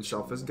proved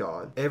himself as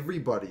God.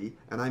 Everybody,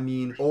 and I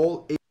mean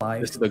all eight.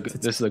 This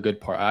is the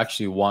good part.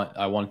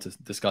 I want to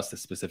discuss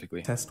this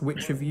specifically. Test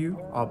which of you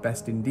are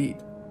best indeed.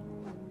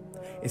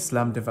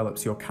 Islam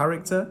develops your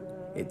character.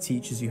 It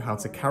teaches you how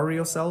to carry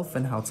yourself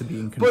and how to be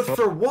in control. But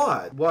for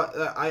what?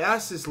 I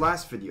asked this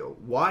last video.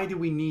 Why do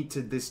we need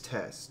this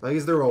test? Like,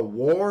 is there a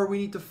war we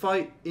need to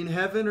fight in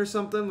heaven or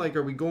something? Like,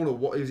 are we going to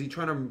war? Is he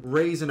trying to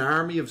raise an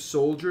army of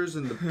soldiers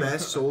and the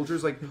best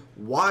soldiers? Like,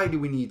 why do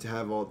we need to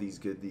have all these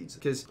good deeds?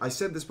 Because I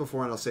said this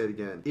before and I'll say it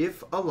again.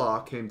 If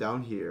Allah came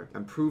down here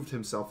and proved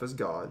himself as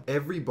God,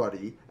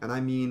 everybody, and I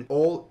mean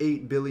all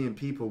 8 billion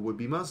people, would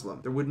be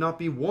Muslim. There would not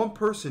be one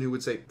person who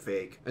would say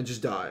fake and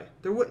just die.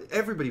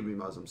 Everybody would be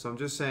Muslim. So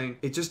I'm just saying,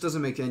 it just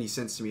doesn't make any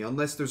sense to me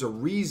unless there's a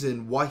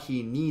reason why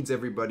he needs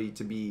everybody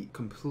to be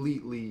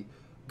completely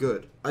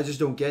good. I just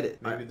don't get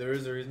it. Maybe there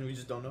is a reason, we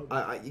just don't know.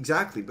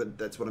 Exactly, but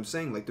that's what I'm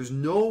saying. Like, there's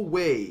no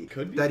way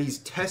that he's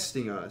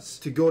testing us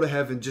to go to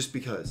heaven just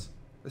because.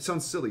 It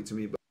sounds silly to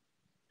me. But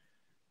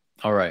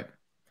all right.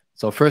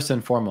 So first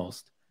and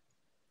foremost,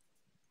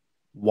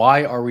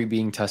 why are we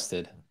being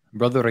tested?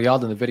 Brother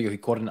Riyadh in the video, he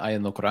quoted an ayah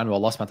in the Quran where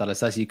Allah subhanahu wa ta'ala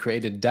says he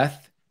created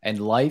death and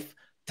life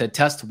to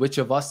test which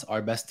of us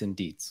are best in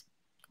deeds.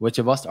 Which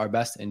of us are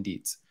best in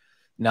deeds.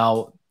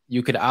 Now,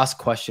 you could ask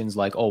questions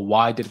like, oh,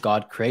 why did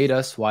God create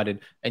us? And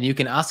you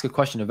can ask a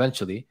question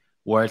eventually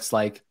where it's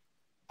like,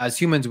 as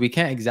humans, we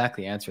can't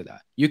exactly answer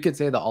that. You could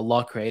say that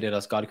Allah created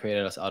us, God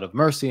created us out of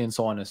mercy and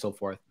so on and so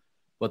forth.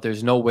 But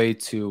there's no way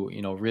to,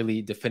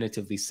 really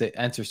definitively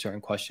answer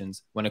certain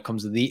questions when it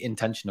comes to the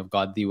intention of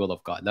God, the will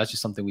of God. That's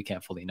just something we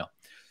can't fully know.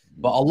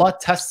 But Allah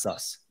tests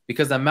us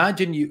because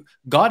imagine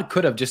God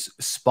could have just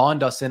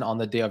spawned us in on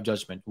the day of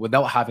judgment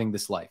without having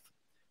this life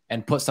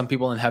and put some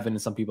people in heaven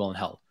and some people in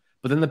hell.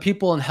 But then the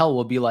people in hell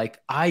will be like,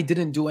 I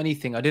didn't do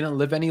anything. I didn't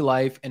live any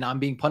life and I'm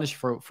being punished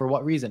for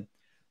what reason?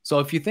 So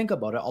if you think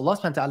about it, Allah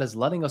subhanahu wa ta'ala is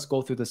letting us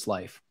go through this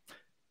life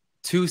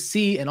to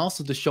see and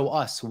also to show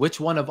us which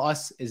one of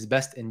us is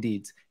best in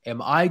deeds.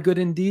 Am I good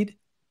indeed?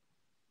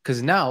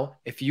 Because now,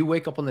 if you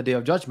wake up on the day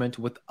of judgment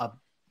with a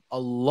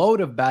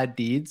load of bad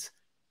deeds,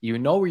 you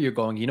know where you're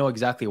going. You know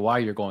exactly why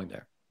you're going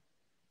there,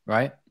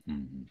 right?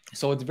 Mm-hmm.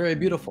 So it's very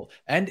beautiful.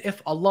 And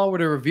if Allah were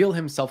to reveal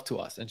himself to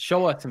us and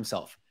show us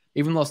himself,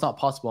 even though it's not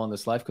possible in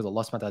this life because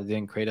Allah subhanahu wa ta'ala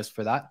didn't create us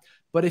for that,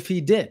 but if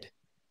he did,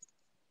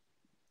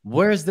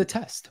 where's the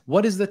test?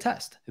 What is the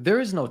test? There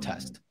is no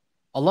test.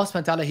 Allah subhanahu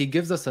wa ta'ala, he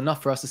gives us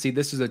enough for us to see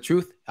this is the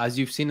truth, as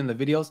you've seen in the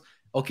videos.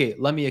 Okay,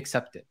 let me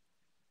accept it.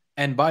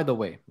 And by the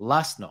way,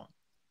 last note,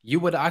 you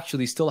would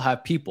actually still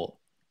have people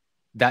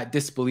that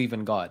disbelieve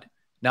in God.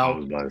 Now, I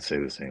was about to say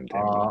the same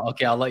thing.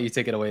 Okay, I'll let you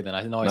take it away then.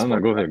 I know. No,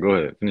 go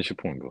ahead. Finish your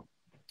point, bro.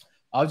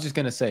 I was just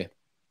going to say,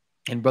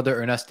 and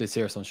Brother Ernest is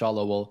here, so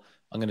inshallah,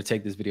 I'm going to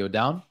take this video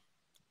down.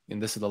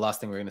 And this is the last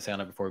thing we're going to say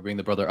on it before we bring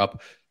the brother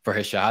up for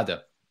his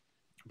shahada.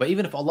 But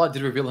even if Allah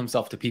did reveal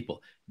himself to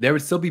people, there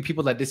would still be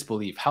people that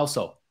disbelieve. How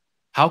so?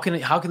 How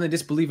can they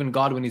disbelieve in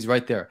God when he's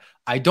right there?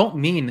 I don't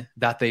mean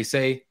that they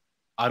say,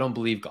 I don't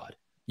believe God.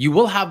 You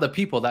will have the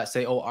people that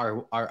say, oh,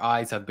 our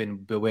eyes have been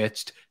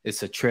bewitched.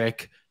 It's a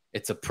trick.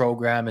 It's a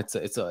program. It's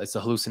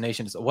a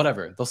hallucination. It's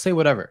whatever. They'll say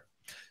whatever.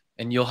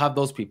 And you'll have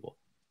those people.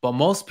 But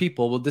most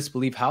people will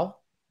disbelieve how?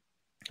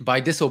 By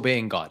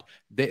disobeying God.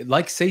 They,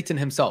 like Satan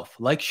himself,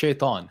 like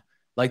Shaitan,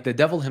 like the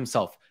devil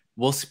himself,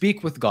 will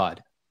speak with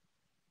God,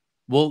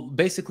 will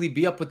basically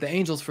be up with the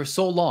angels for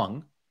so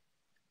long.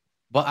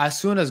 But as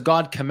soon as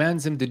God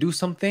commands him to do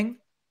something,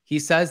 he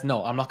says,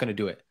 no, I'm not going to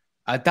do it.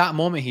 At that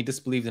moment, he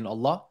disbelieved in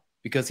Allah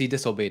because he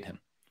disobeyed him.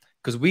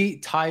 Because we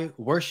tie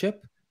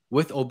worship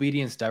with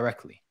obedience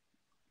directly.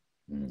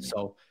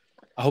 So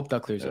I hope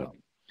that clears it up.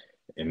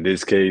 In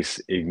this case,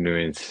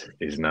 ignorance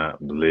is not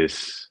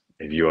bliss.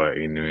 If you are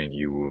ignorant,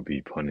 you will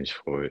be punished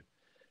for it.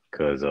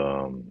 Because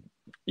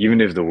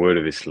even if the word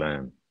of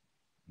Islam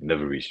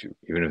never reached you,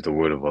 even if the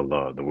word of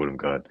Allah, the word of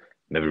God,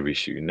 never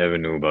reached you, you never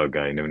knew about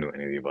God, you never knew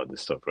anything about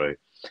this stuff, right?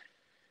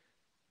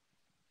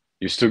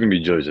 You're still going to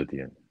be judged at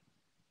the end.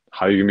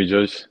 How are you going to be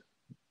judged?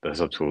 That's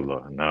up to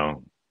Allah.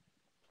 Now,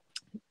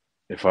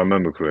 if I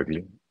remember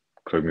correctly,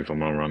 correct me if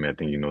I'm wrong, I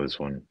think you know this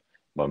one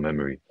by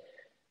memory.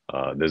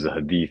 There's a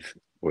hadith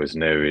where it's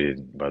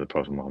narrated by the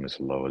Prophet Muhammad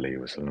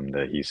ﷺ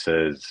that he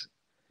says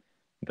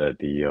that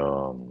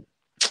the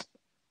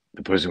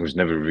person who's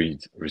never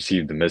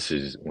received the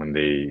message, when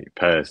they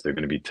pass, they're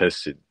going to be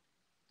tested.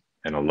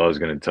 And Allah is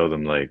going to tell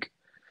them, like,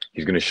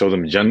 he's going to show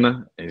them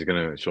Jannah and he's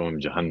going to show them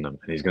Jahannam.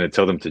 And he's going to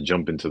tell them to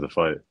jump into the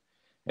fire.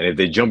 And if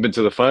they jump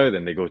into the fire,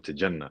 then they go to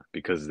Jannah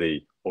because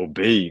they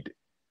obeyed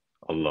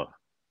Allah,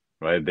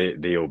 right?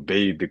 They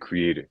obeyed the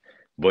Creator.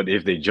 But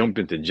if they jump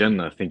into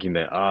Jannah thinking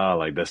that,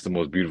 like that's the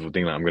most beautiful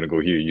thing, like, I'm going to go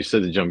here. You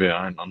said to jump here.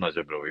 I'm not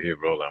jumping over here,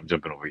 bro. Like, I'm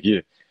jumping over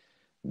here.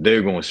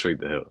 They're going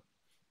straight to hell.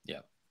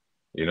 Yeah.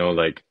 You know,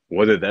 like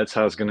whether that's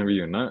how it's going to be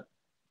or not,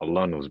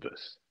 Allah knows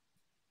best.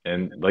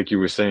 And like you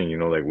were saying, you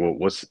know, like, well,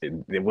 what's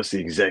the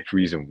exact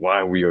reason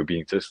why we are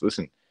being tested?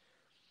 Listen,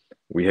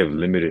 we have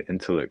limited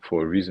intellect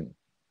for a reason.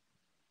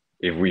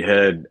 If we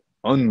had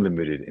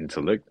unlimited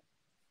intellect,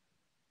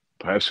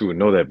 perhaps we would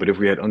know that. But if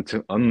we had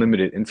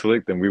unlimited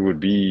intellect, then we would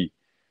be,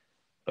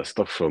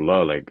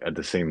 astaghfirullah, like at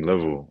the same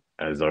level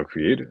as our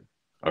Creator.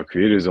 Our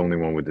Creator is the only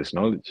one with this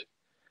knowledge.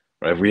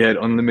 Right? If we had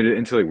unlimited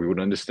intellect, we would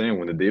understand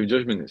when the day of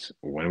judgment is,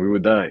 or when we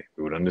would die.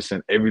 We would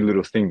understand every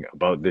little thing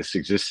about this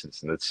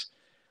existence. And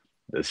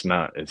it's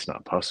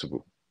not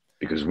possible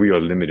because we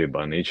are limited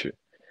by nature,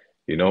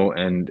 you know.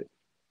 And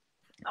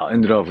I'll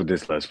end it off with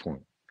this last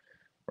point,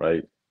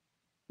 right?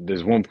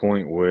 There's one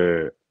point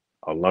where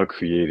Allah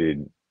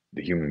created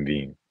the human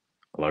being.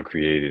 Allah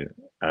created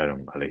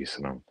Adam alayhi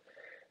salam.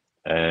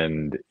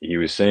 And he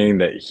was saying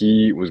that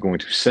he was going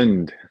to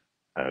send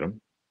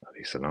Adam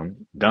alayhi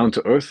salam down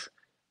to earth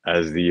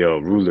as the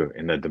ruler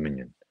in that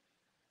dominion.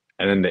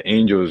 And then the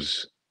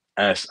angels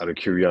asked out of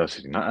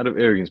curiosity, not out of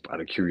arrogance, but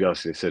out of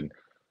curiosity, they said,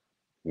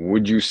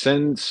 would you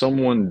send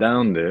someone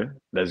down there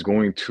that's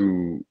going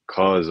to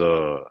cause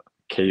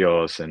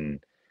chaos and,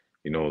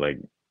 you know, like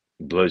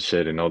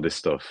bloodshed and all this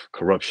stuff,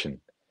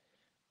 corruption?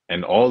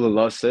 And all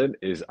Allah said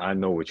is, I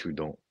know what you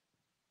don't.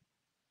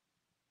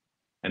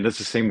 And that's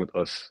the same with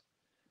us.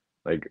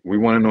 Like, we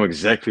want to know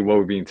exactly what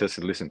we're being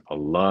tested. Listen,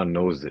 Allah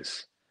knows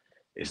this.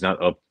 It's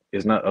not up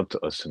to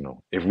us to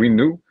know. If we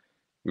knew,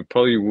 we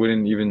probably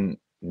wouldn't even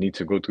need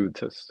to go through the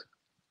test.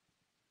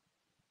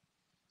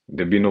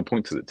 There'd be no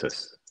point to the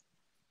test.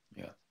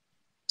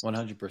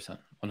 100%.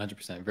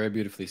 Very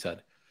beautifully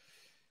said.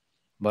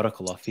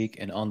 Barakallah feek.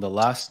 And on the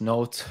last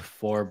note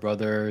for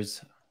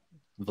brothers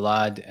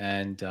Vlad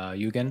and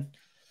Yugen,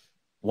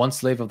 one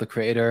slave of the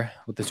Creator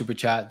with the super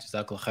chat,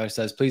 Jazakallah khair,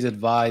 says, please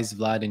advise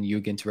Vlad and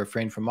Yugen to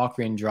refrain from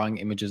mockery and drawing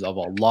images of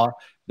Allah.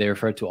 They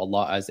refer to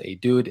Allah as a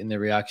dude in their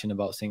reaction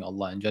about seeing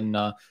Allah in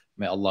Jannah.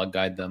 May Allah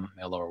guide them.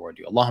 May Allah reward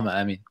you.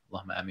 Allahumma ameen.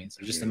 Allahumma ameen.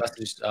 So just a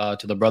message to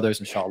the brothers,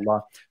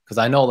 inshallah, because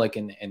I know, like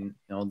in you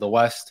know, the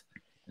West,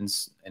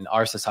 in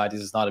our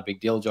societies, it's not a big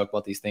deal to joke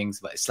about these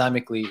things, but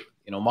Islamically,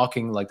 you know,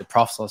 mocking like the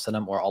Prophet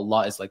ﷺ or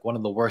Allah is like one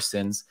of the worst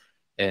sins.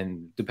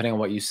 And depending on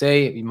what you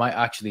say, you might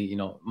actually, you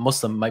know,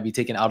 Muslim might be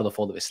taken out of the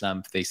fold of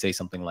Islam if they say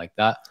something like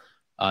that.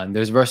 And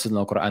there's verses in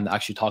the Quran that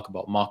actually talk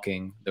about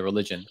mocking the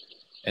religion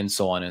and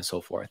so on and so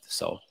forth.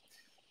 So,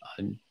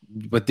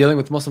 but dealing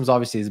with Muslims,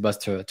 obviously, is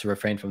best to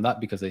refrain from that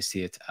because they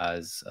see it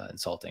as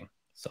insulting.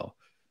 So,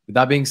 with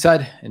that being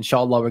said,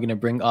 inshallah, we're going to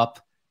bring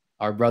up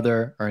our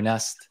brother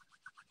Ernest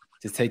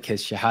to take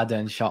his shahada,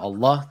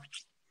 inshallah.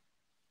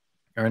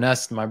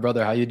 Ernest, my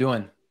brother, how you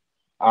doing?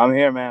 I'm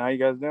here, man. How you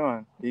guys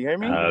doing? Do you hear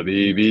me?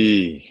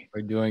 Habibi.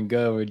 We're doing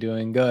good. We're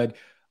doing good.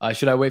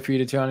 Should I wait for you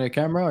to turn on your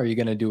camera, or are you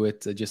gonna do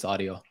it just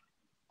audio?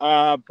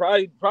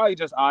 Probably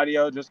just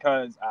audio, just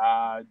cause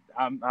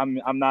I'm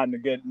not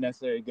in a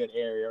necessarily good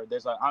area.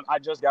 I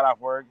just got off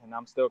work and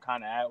I'm still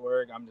kind of at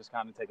work. I'm just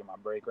kind of taking my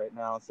break right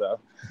now, so.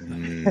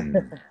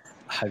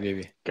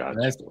 Habibi,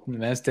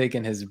 man's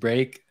taking his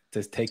break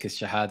to take his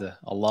shahada.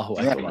 Allahu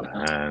Akbar.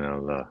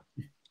 Subhanallah.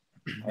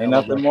 Ain't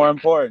nothing more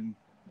important.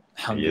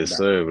 Yes,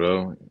 sir,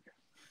 bro.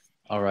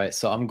 All right,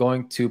 so I'm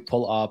going to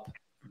pull up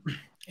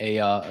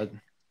a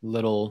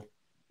little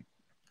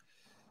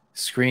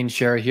screen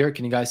share here.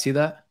 Can you guys see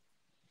that?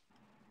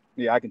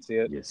 Yeah, I can see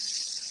it.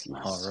 Yes.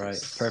 All right,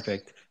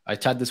 perfect. I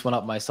chat this one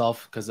up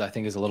myself because I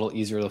think it's a little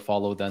easier to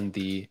follow than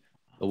the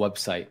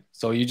website.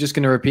 So you're just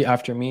going to repeat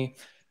after me.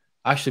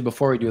 Actually,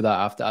 before we do that,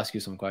 I have to ask you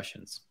some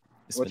questions.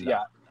 What you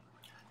got?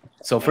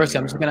 So first,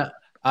 I'm just going to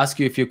ask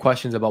you a few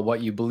questions about what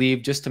you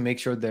believe just to make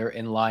sure they're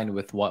in line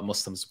with what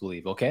Muslims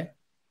believe, okay?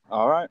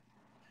 All right.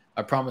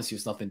 I promise you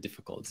it's nothing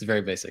difficult. It's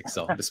very basic.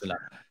 So, bismillah.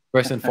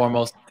 First and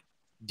foremost,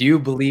 do you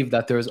believe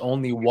that there is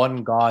only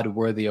one God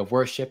worthy of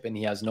worship and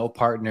he has no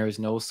partners,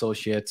 no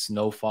associates,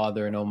 no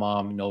father, no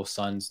mom, no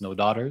sons, no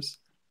daughters?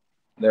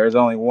 There is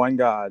only one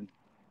God.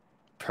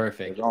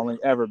 Perfect. There's only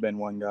ever been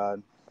one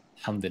God.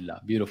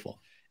 Alhamdulillah. Beautiful.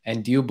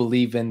 And do you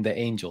believe in the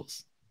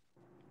angels?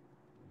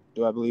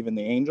 Do I believe in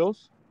the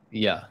angels?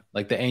 Yeah,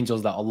 like the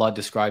angels that Allah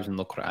describes in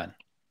the Quran.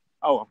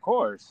 Oh, of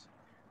course.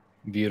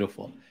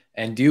 Beautiful.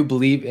 And do you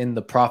believe in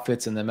the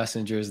prophets and the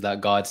messengers that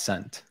God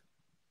sent?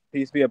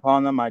 Peace be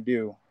upon them, I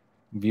do.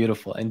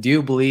 Beautiful. And do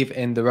you believe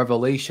in the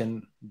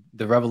revelations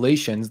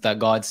that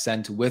God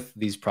sent with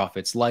these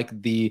prophets,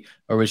 like the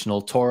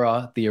original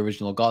Torah, the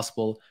original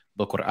Gospel,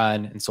 the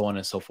Quran, and so on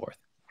and so forth?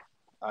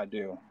 I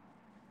do.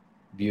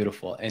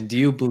 Beautiful. And do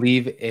you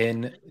believe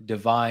in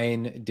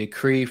divine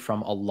decree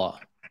from Allah?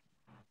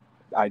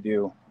 I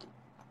do.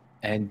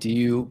 And do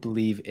you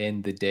believe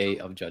in the Day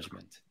of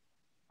Judgment?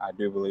 I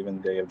do believe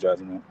in the Day of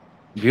Judgment.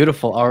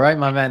 Beautiful. All right,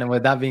 my man. And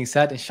with that being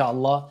said,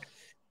 inshallah,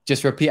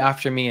 just repeat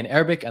after me in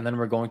Arabic, and then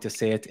we're going to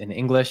say it in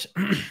English.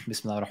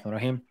 Bismillah ar-Rahman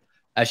ar-Rahim.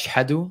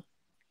 Ashhadu.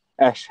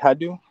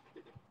 Ashhadu.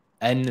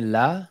 An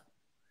la.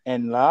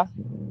 En la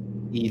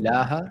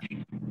ilaha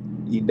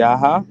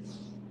ilaha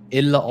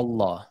illa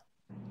Allah.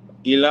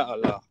 illa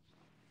Allah.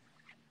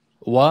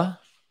 Wa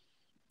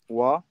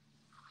Wa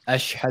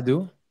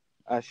ashhadu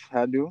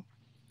ashhadu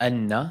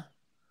anna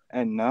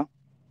anna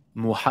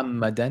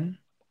Muhammadan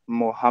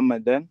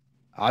Muhammadan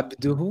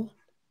abduhu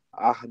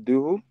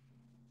abduhu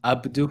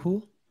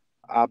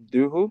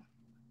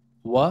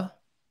wa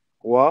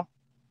wa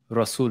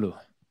rasuluh.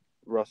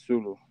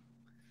 rasuluh.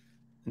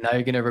 Now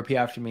you're going to repeat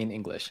after me in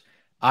English.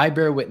 I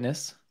bear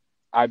witness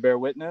I bear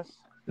witness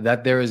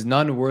that there is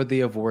none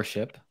worthy of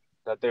worship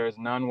that there is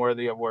none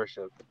worthy of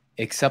worship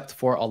except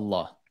for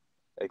Allah.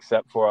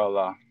 except for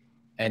Allah.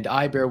 And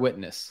I bear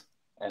witness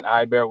And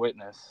I bear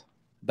witness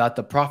that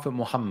the Prophet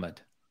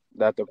Muhammad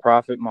that the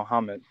Prophet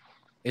Muhammad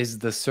is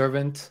the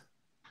servant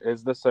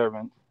is the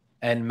servant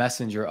and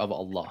messenger of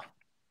Allah.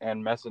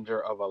 and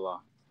messenger of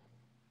Allah.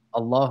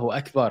 Allahu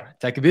Akbar.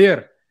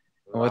 Takbir.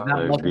 And with that,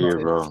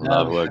 Takbir, bro.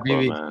 Allahu Akbar,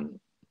 Habibi. man.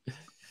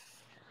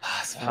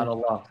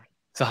 SubhanAllah.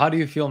 So how do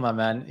you feel, my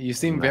man? You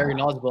seem very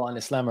knowledgeable on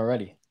Islam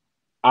already.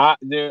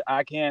 Dude,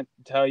 I can't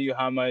tell you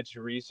how much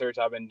research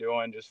I've been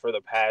doing just for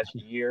the past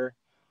year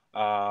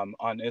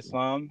on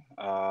Islam.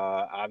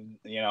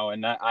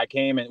 And I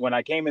came in when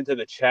I came into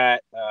the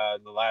chat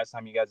the last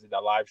time you guys did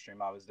that live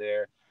stream. I was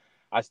there.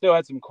 I still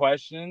had some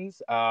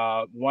questions.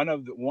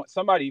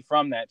 Somebody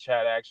from that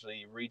chat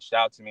actually reached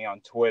out to me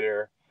on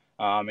Twitter,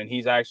 and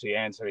he's actually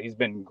answered. He's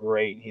been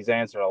great. He's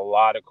answered a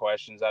lot of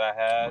questions that I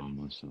had.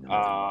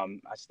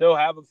 I still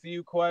have a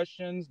few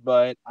questions,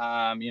 but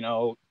I'm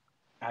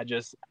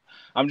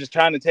just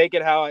trying to take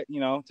it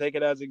take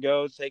it as it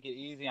goes, take it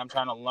easy. I'm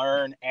trying to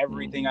learn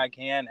everything I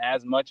can,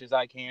 as much as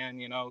I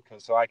can,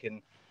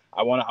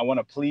 I want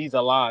to please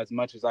Allah as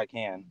much as I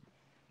can.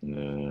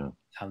 Yeah.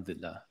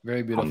 Alhamdulillah.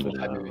 Very beautiful.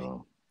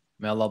 Habibi.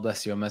 May Allah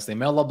bless you immensely.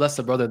 May Allah bless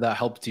the brother that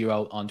helped you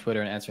out on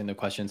Twitter and answering the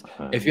questions.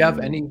 If you have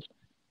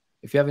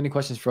any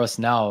questions for us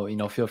now,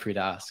 feel free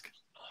to ask.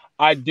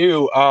 I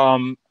do.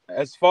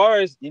 As far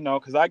as,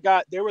 because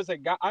there was a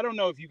guy, I don't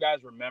know if you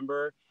guys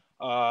remember,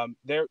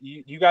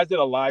 you guys did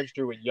a live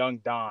stream with Young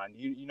Don.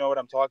 You know what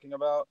I'm talking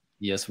about?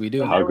 Yes, we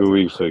do. How could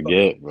we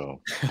forget,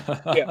 bro?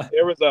 Yeah,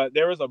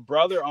 there was a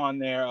brother on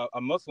there,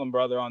 a Muslim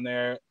brother on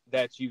there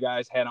that you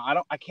guys had.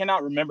 I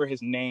cannot remember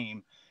his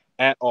name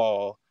at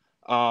all.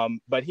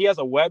 But he has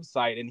a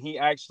website, and he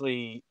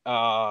actually,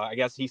 I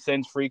guess he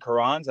sends free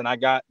Qurans, and I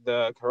got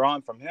the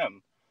Quran from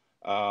him.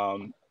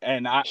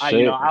 And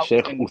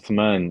Sheikh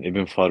Uthman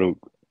ibn Farouk.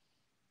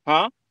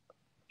 Huh?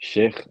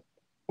 Sheikh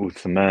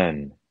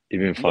Uthman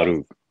ibn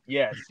Farouk.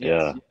 Yes.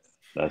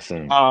 That's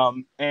him.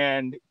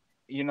 And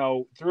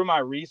through my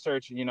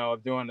research,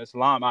 of doing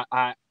Islam,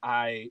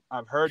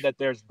 I've heard that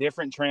there's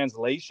different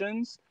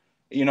translations,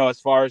 as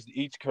far as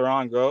each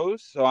Quran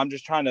goes. So I'm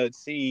just trying to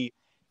see,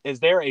 is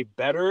there a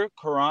better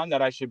Quran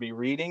that I should be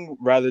reading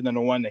rather than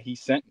the one that he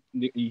sent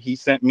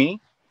me?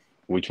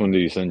 Which one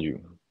did he send you?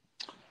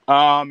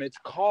 It's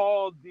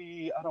called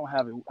I don't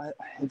have it.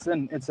 It's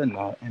in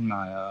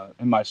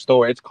my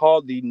store. It's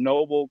called the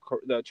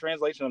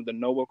translation of the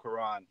Noble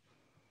Quran.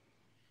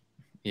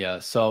 Yeah.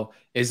 So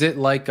is it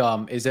like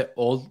is it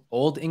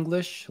old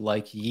English,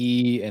 like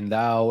ye and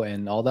thou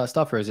and all that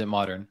stuff, or is it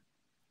modern?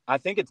 I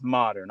think it's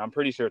modern. I'm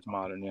pretty sure it's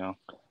modern. Yeah.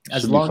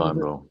 As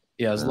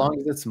long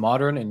as it's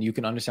modern and you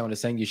can understand what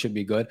it's saying, you should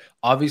be good.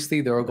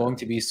 Obviously, there are going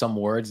to be some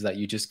words that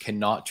you just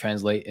cannot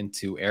translate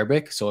into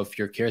Arabic. So if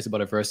you're curious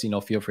about a verse,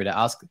 feel free to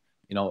ask,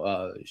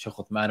 Sheikh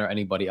Uthman or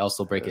anybody else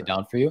will break it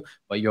down for you,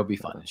 but you'll be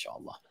fine,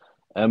 inshallah.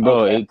 And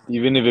bro,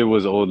 even if it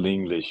was old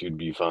English, you'd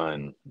be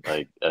fine.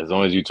 Like, as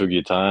long as you took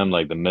your time,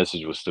 like, the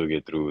message will still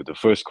get through. The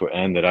first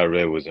Quran that I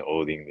read was in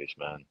old English,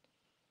 man.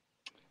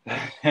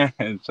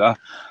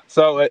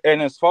 So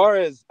and as far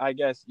as, I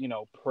guess,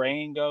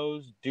 praying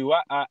goes, do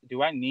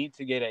I need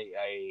to get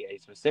a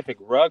specific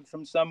rug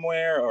from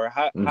somewhere, or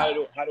how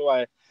do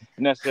I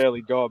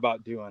necessarily go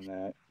about doing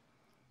that?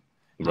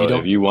 Bro,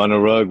 if you want a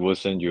rug, we'll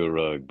send you a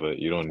rug, but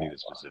you don't need a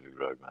specific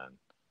rug, man.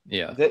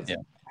 Yeah.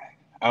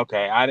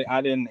 Okay,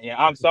 I didn't. Yeah,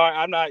 I'm sorry.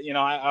 I'm not.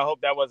 I hope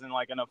that wasn't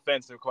like an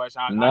offensive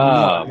question. I'm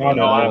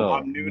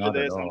new to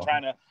this.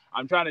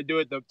 I'm trying to do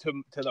it to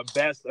the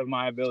best of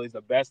my abilities,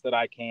 the best that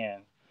I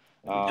can.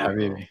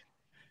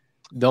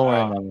 Don't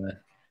worry, my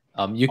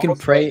man. You can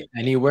pray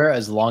anywhere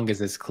as long as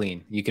it's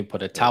clean. You can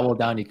put a towel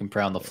down. You can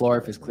pray on the floor.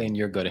 If it's clean,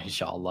 you're good,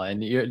 inshallah.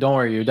 And don't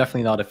worry, you're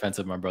definitely not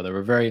offensive, my brother.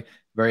 We're very,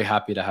 very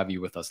happy to have you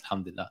with us.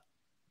 Alhamdulillah.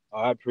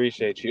 I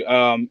appreciate you.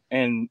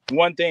 And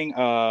one thing,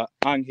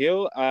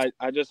 Angel, I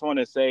just want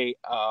to say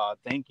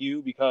thank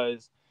you,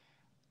 because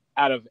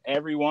out of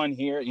everyone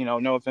here,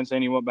 no offense to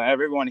anyone, but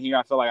everyone here,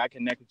 I feel like I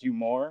connect with you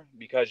more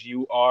because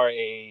you are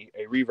a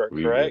revert,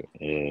 correct?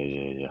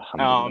 Yeah.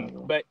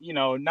 But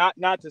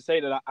not to say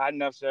that I've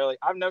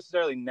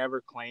necessarily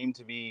never claimed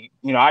to be.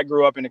 I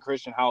grew up in a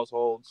Christian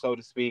household, so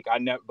to speak.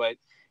 But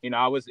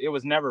it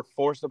was never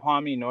forced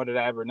upon me, nor did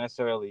I ever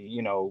necessarily,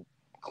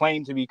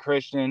 claim to be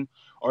Christian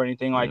or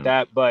anything like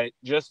that. But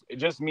just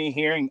me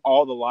hearing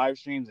all the live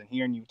streams and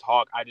hearing you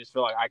talk, I just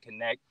feel like I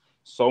connect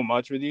so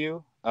much with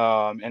you.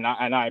 And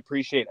I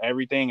appreciate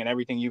everything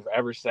you've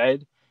ever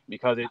said,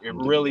 because it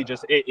really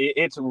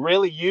it's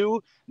really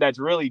you that's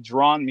really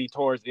drawn me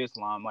towards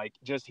Islam. Like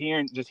just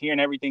hearing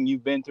everything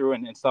you've been through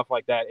and stuff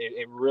like that,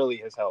 it really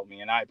has helped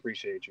me, and I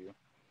appreciate you.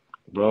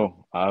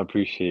 Bro, I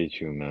appreciate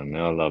you, man. May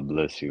Allah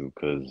bless you,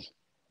 because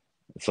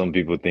some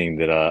people think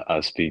that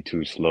I speak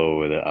too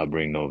slow or that I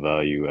bring no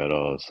value at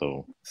all.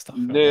 So,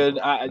 dude,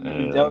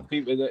 those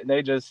people,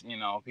 they just,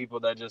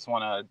 people that just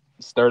want to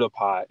stir the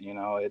pot.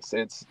 It's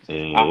it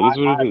is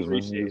what it is,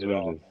 man. It is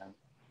what it is.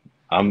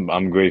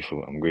 I'm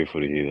grateful. I'm grateful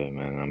to hear that,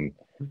 man.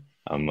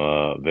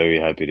 I'm very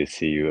happy to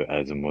see you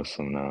as a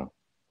Muslim now.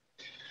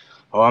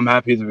 Oh, I'm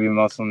happy to be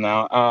Muslim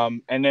now.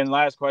 And then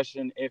last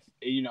question, if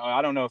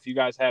I don't know if you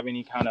guys have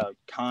any kind of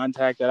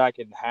contact that I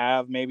could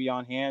have maybe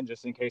on hand,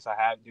 just in case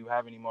I do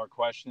have any more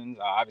questions.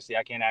 Obviously,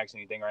 I can't ask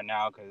anything right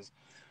now because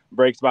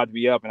break's about to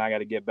be up and I got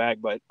to get back.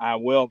 But I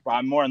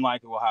more than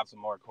likely will have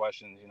some more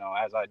questions,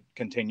 as I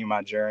continue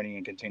my journey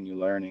and continue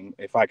learning.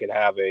 If I could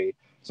have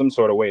some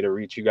sort of way to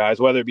reach you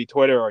guys, whether it be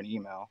Twitter or an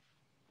email.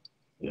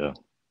 Yeah.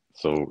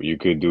 So you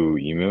could do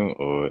email,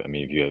 or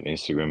if you have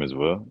Instagram as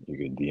well, you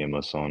could DM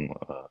us on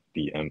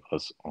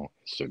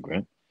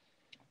Instagram.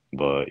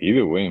 But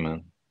either way,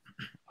 man,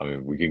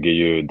 we could get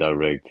your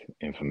direct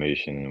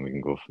information and we can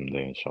go from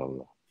there,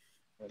 inshallah.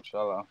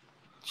 Inshallah,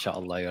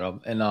 ya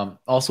Rab. And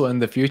also in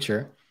the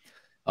future,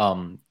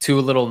 2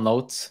 little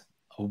notes.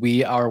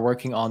 We are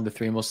working on the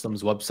Three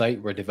Muslims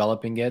website. We're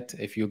developing it.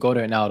 If you go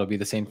to it now, it'll be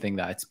the same thing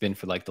that it's been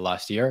for like the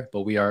last year.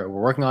 But we're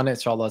working on it.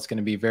 Inshallah, it's going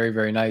to be very,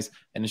 very nice.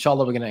 And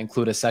inshallah, we're going to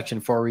include a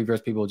section for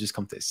reverse people who just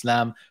come to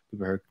Islam.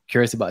 People who are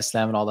curious about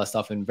Islam and all that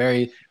stuff, and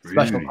very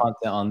special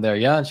content on there.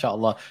 Yeah,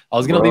 inshallah. I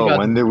was going to leave.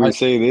 When did we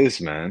say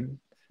this, man?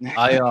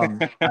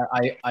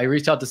 I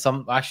reached out to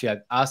some. Actually,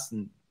 I asked,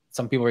 and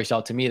some people reached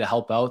out to me to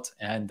help out.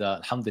 And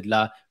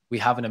alhamdulillah, we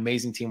have an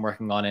amazing team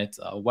working on it.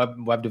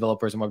 Web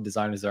developers and web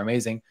designers are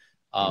amazing.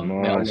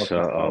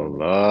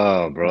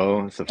 MashaAllah,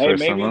 bro. It's the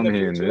first time I'm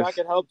hearing this. I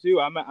could help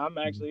too. I'm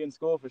actually in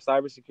school for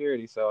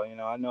cybersecurity, so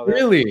I know that.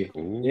 Really?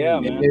 Yeah,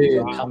 man.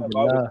 So I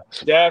would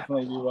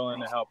definitely be willing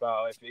to help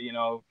out.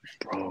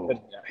 Bro.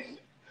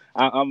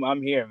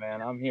 I'm here,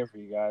 man. I'm here for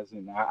you guys,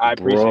 and I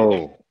appreciate what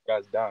you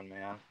guys done,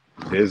 man.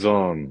 There's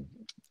sorry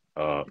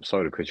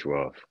to cut you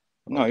off.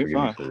 No, you're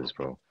fine. For this,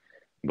 bro.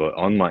 But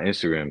on my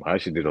Instagram, I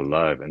actually did a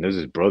live, and there's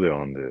this brother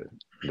on there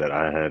that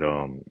I had.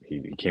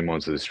 He came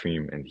onto the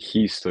stream, and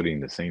he's studying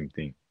the same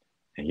thing,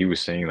 and he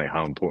was saying like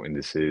how important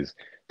this is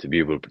to be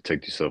able to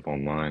protect yourself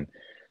online.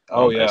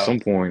 Yeah. At some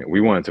point, we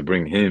wanted to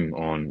bring him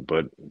on,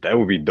 but that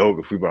would be dope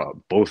if we brought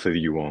both of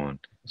you on,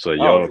 so that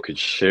y'all could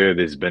share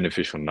this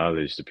beneficial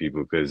knowledge to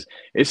people, because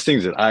it's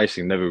things that I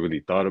actually never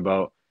really thought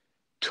about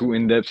too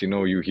in depth.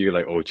 You hear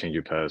like, oh, change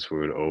your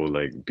password, oh,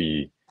 like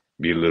be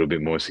a little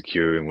bit more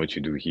secure in what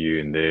you do here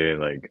and there,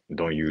 like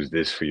don't use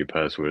this for your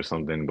password or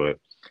something. But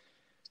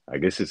I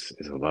guess it's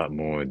a lot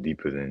more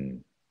deeper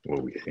than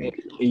what we think.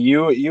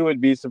 You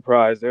would be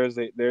surprised.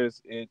 It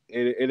is,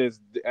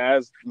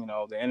 as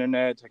the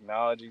internet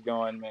technology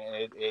going,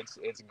 man.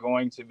 It's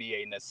going to be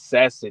a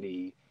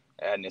necessity,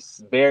 and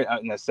it's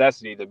a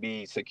necessity to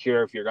be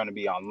secure if you're going to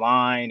be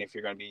online, if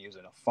you're going to be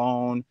using a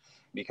phone,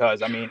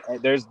 because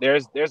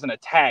there's an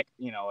attack,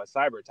 a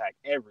cyber attack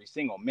every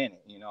single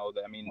minute.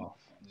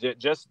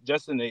 Just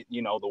in the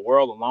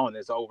world alone,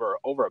 there's over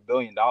 $1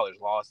 billion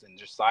lost in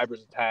just cyber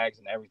attacks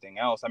and everything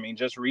else.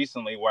 Just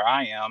recently where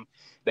I am,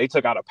 they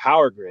took out a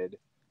power grid,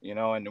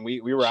 and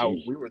we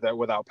were there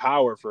without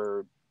power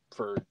for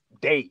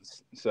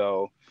days.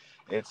 So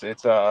it's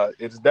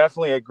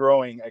definitely a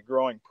growing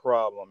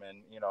problem,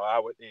 and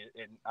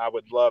I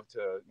would love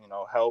to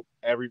help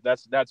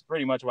that's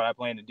pretty much what I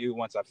plan to do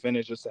once I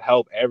finish, just to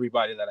help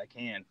everybody that I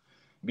can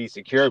be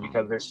secure,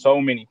 because there's so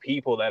many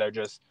people that are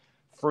just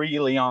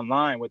freely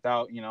online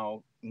without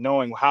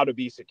knowing how to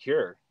be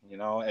secure,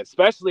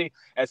 especially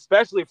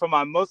for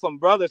my Muslim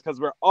brothers, because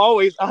we're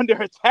always under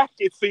attack,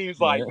 it seems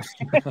like.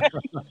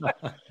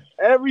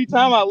 Every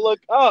time I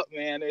look up,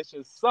 man, it's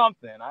just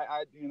something.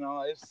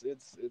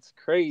 It's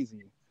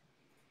crazy.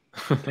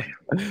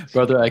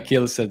 Brother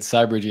Akil said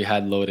cyber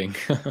jihad loading.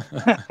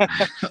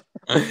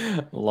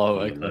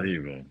 Allahu Akbar.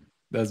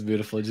 That's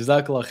beautiful.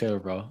 Jazakallah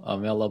khair, bro.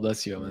 May Allah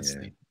bless you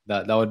immensely.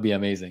 That would be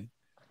amazing.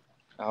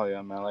 Oh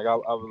yeah, man. Like I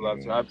would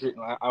love to.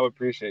 I would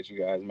appreciate you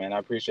guys, man. I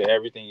appreciate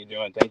everything you're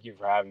doing. Thank you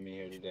for having me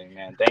here today,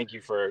 man. Thank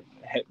you for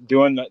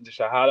doing the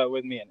shahada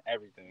with me and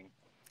everything.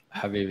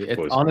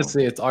 Habibi,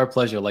 honestly, it's our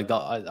pleasure. Like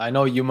I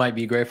know you might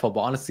be grateful, but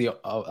honestly,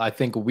 I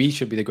think we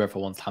should be the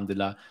grateful ones,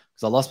 alhamdulillah,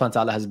 because Allah subhanahu wa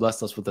ta'ala has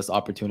blessed us with this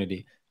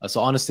opportunity.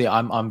 So honestly,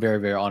 I'm very,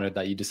 very honored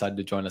that you decided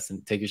to join us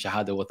and take your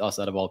shahada with us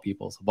out of all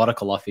people. So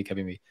barakallah feek,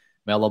 habibi.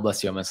 May Allah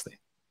bless you immensely.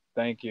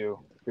 Thank you.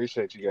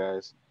 Appreciate you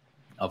guys.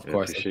 Of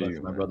course,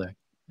 my brother.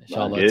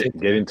 Inshallah,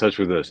 get in touch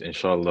with us,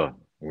 inshallah.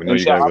 We know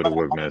you gotta go to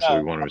work, man, so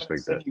we want to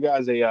respect that. You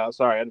guys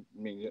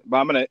but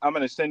I'm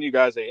gonna send you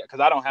guys because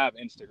I don't have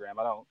Instagram.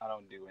 I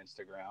don't do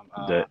Instagram.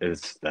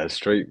 That's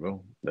straight,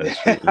 bro. That's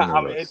straight.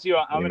 I'm gonna hit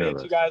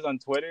you guys on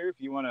Twitter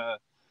if you wanna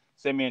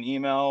send me an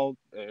email,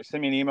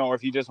 or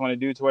if you just want to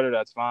do Twitter,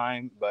 that's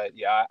fine. But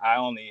yeah, I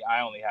only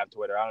have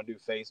Twitter. I don't do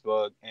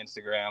Facebook,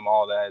 Instagram,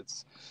 all that.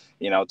 It's,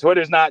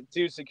 Twitter's not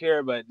too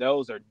secure, but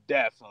those are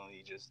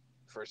definitely just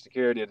for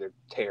security. They're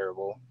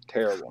terrible,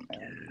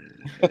 man.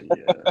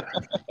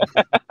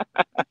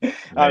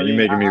 Man, you're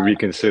making me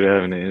reconsider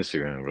having an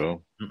Instagram,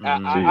 bro.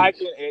 I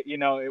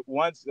can,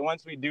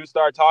 once we do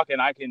start talking,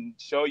 I can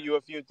show you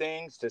a few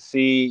things to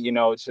see,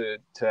 to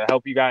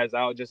help you guys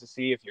out, just to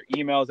see if your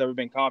email's ever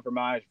been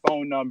compromised,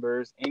 phone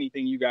numbers,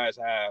 anything you guys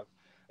have.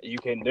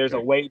 There's a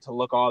way to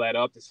look all that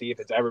up to see if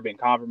it's ever been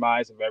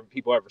compromised, if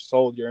people ever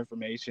sold your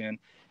information,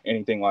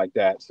 anything like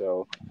that.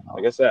 So,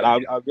 like I said,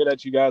 I'll get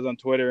at you guys on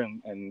Twitter,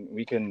 and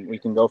we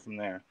can go from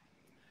there.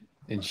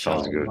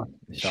 Sounds good.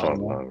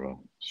 Inshallah, bro.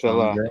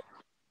 Inshallah.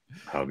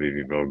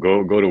 Habibi, bro.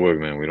 Go to work,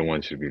 man. We don't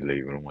want you to be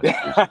late. We don't want you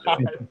to I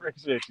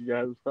appreciate you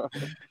guys, bro.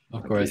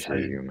 Of course.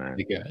 You, man.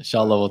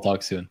 Inshallah, we'll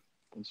talk soon.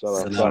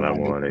 Inshallah.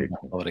 Assalamu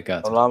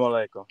alaikum.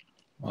 Assalamu alaikum.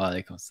 Wa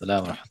alaikum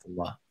assalam wa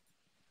rahmatullah.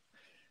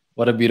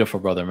 What a beautiful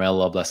brother. May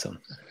Allah bless him.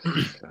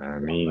 I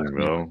mean,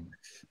 bro.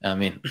 I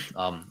mean,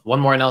 one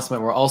more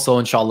announcement. We're also,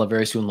 inshallah,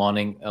 very soon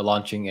launching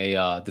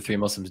the Three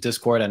Muslims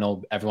Discord. I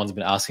know everyone's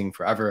been asking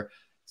forever.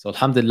 So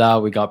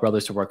alhamdulillah, we got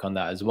brothers to work on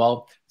that as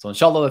well. So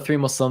inshallah, the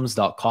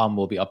 3muslims.com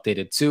will be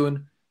updated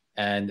soon,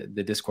 and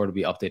the Discord will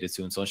be updated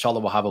soon. So inshallah,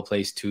 we'll have a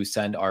place to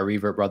send our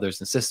revert brothers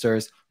and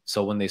sisters.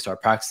 So when they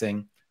start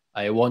practicing,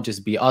 it won't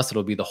just be us,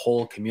 it'll be the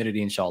whole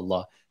community,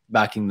 inshallah,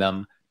 backing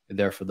them,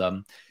 there for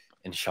them,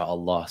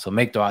 inshallah. So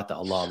make dua to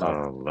Allah.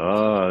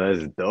 Inshallah,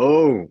 that's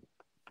dope.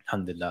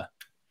 Alhamdulillah.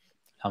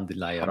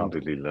 Alhamdulillah, ya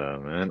Alhamdulillah,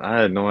 man.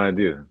 I had no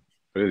idea.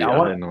 Really,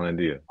 I had no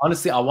idea.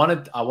 Honestly, I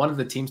wanted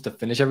the teams to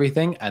finish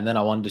everything, and then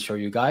I wanted to show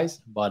you guys.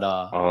 But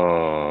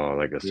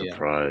like a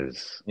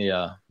surprise.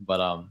 Yeah,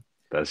 but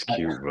that's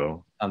cute,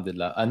 bro.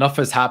 Alhamdulillah. Enough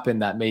has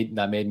happened that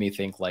made me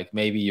think like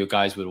maybe you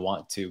guys would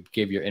want to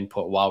give your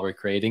input while we're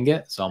creating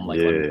it. So I'm like,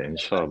 yeah,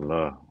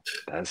 inshallah.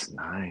 That's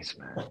nice,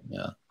 man.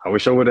 Yeah. I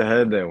wish I would have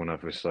had that when I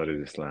first started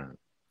Islam.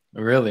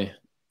 Really?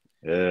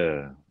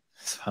 Yeah.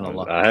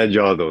 SubhanAllah. I had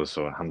y'all though,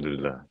 so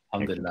alhamdulillah.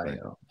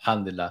 Alhamdulillah.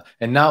 Alhamdulillah.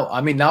 And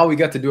now we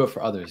get to do it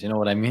for others. You know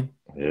what I mean?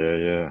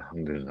 Yeah.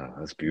 Alhamdulillah.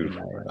 That's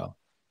beautiful.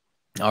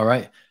 All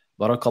right.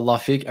 Barakallah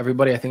feek.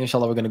 Everybody, I think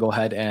inshallah we're going to go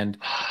ahead and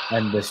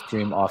end this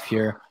stream off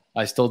here.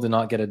 I still did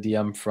not get a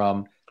DM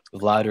from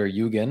Vlad or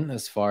Yugen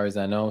as far as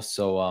I know.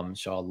 So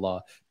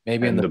inshallah.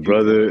 Maybe and in the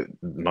brother,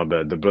 my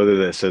bad, the brother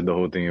that said the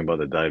whole thing about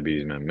the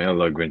diabetes, man, may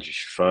Allah grant you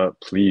shifa,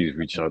 please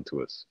reach out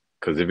to us.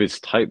 Because if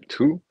it's type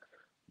 2,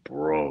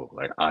 bro,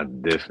 like I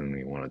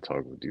definitely want to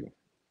talk with you.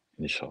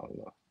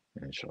 Inshallah.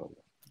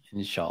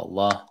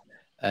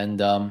 And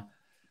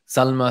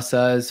Salma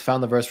says,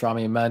 found the verse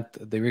Rami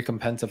meant the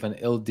recompense of an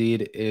ill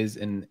deed is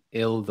an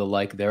ill the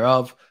like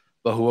thereof,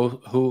 but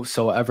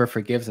whosoever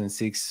forgives and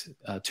seeks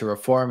to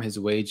reform, his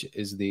wage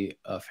is the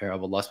affair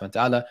of Allah subhanahu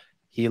wa ta'ala.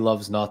 He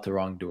loves not the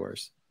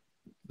wrongdoers.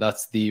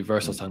 That's the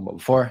verse I was talking about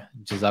before.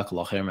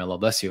 Jazakallah khair, may Allah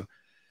bless you.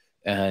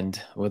 And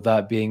with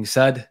that being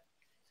said,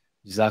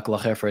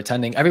 Jazakallah khair for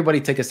attending. Everybody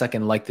take a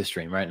second, like the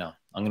stream right now.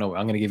 I'm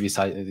gonna give you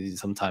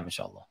some time,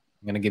 inshallah.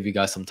 I'm gonna give you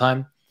guys some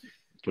time.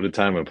 Put a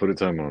timer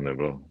on there,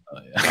 bro.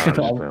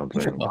 I'm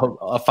playing.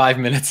 5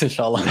 minutes,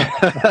 inshallah.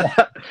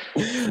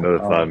 Another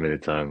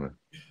 5-minute timer.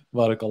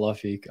 Barakallah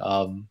feek.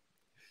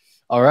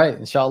 All right,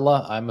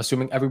 inshallah. I'm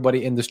assuming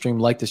everybody in the stream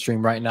like the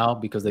stream right now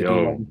because they do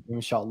like the stream,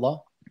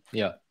 inshallah.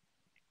 Yeah.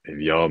 If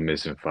y'all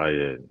missing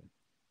Fayed,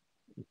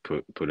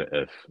 put an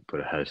F,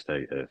 put a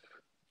hashtag F.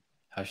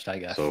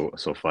 Hashtag F.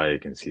 So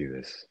Fayed can see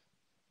this.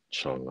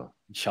 Inshallah.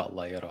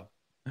 Inshallah, ya Rab.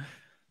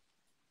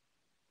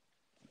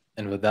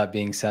 And with that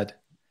being said,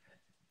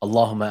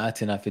 Allahumma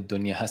atina fid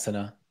dunya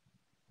hasana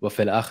wa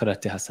fil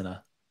akhirati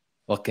hasana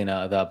wa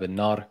qina adhab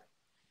an-nar.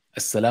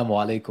 Assalamu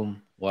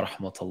alaikum wa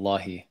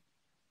rahmatullahi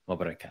wa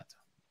barakatuh.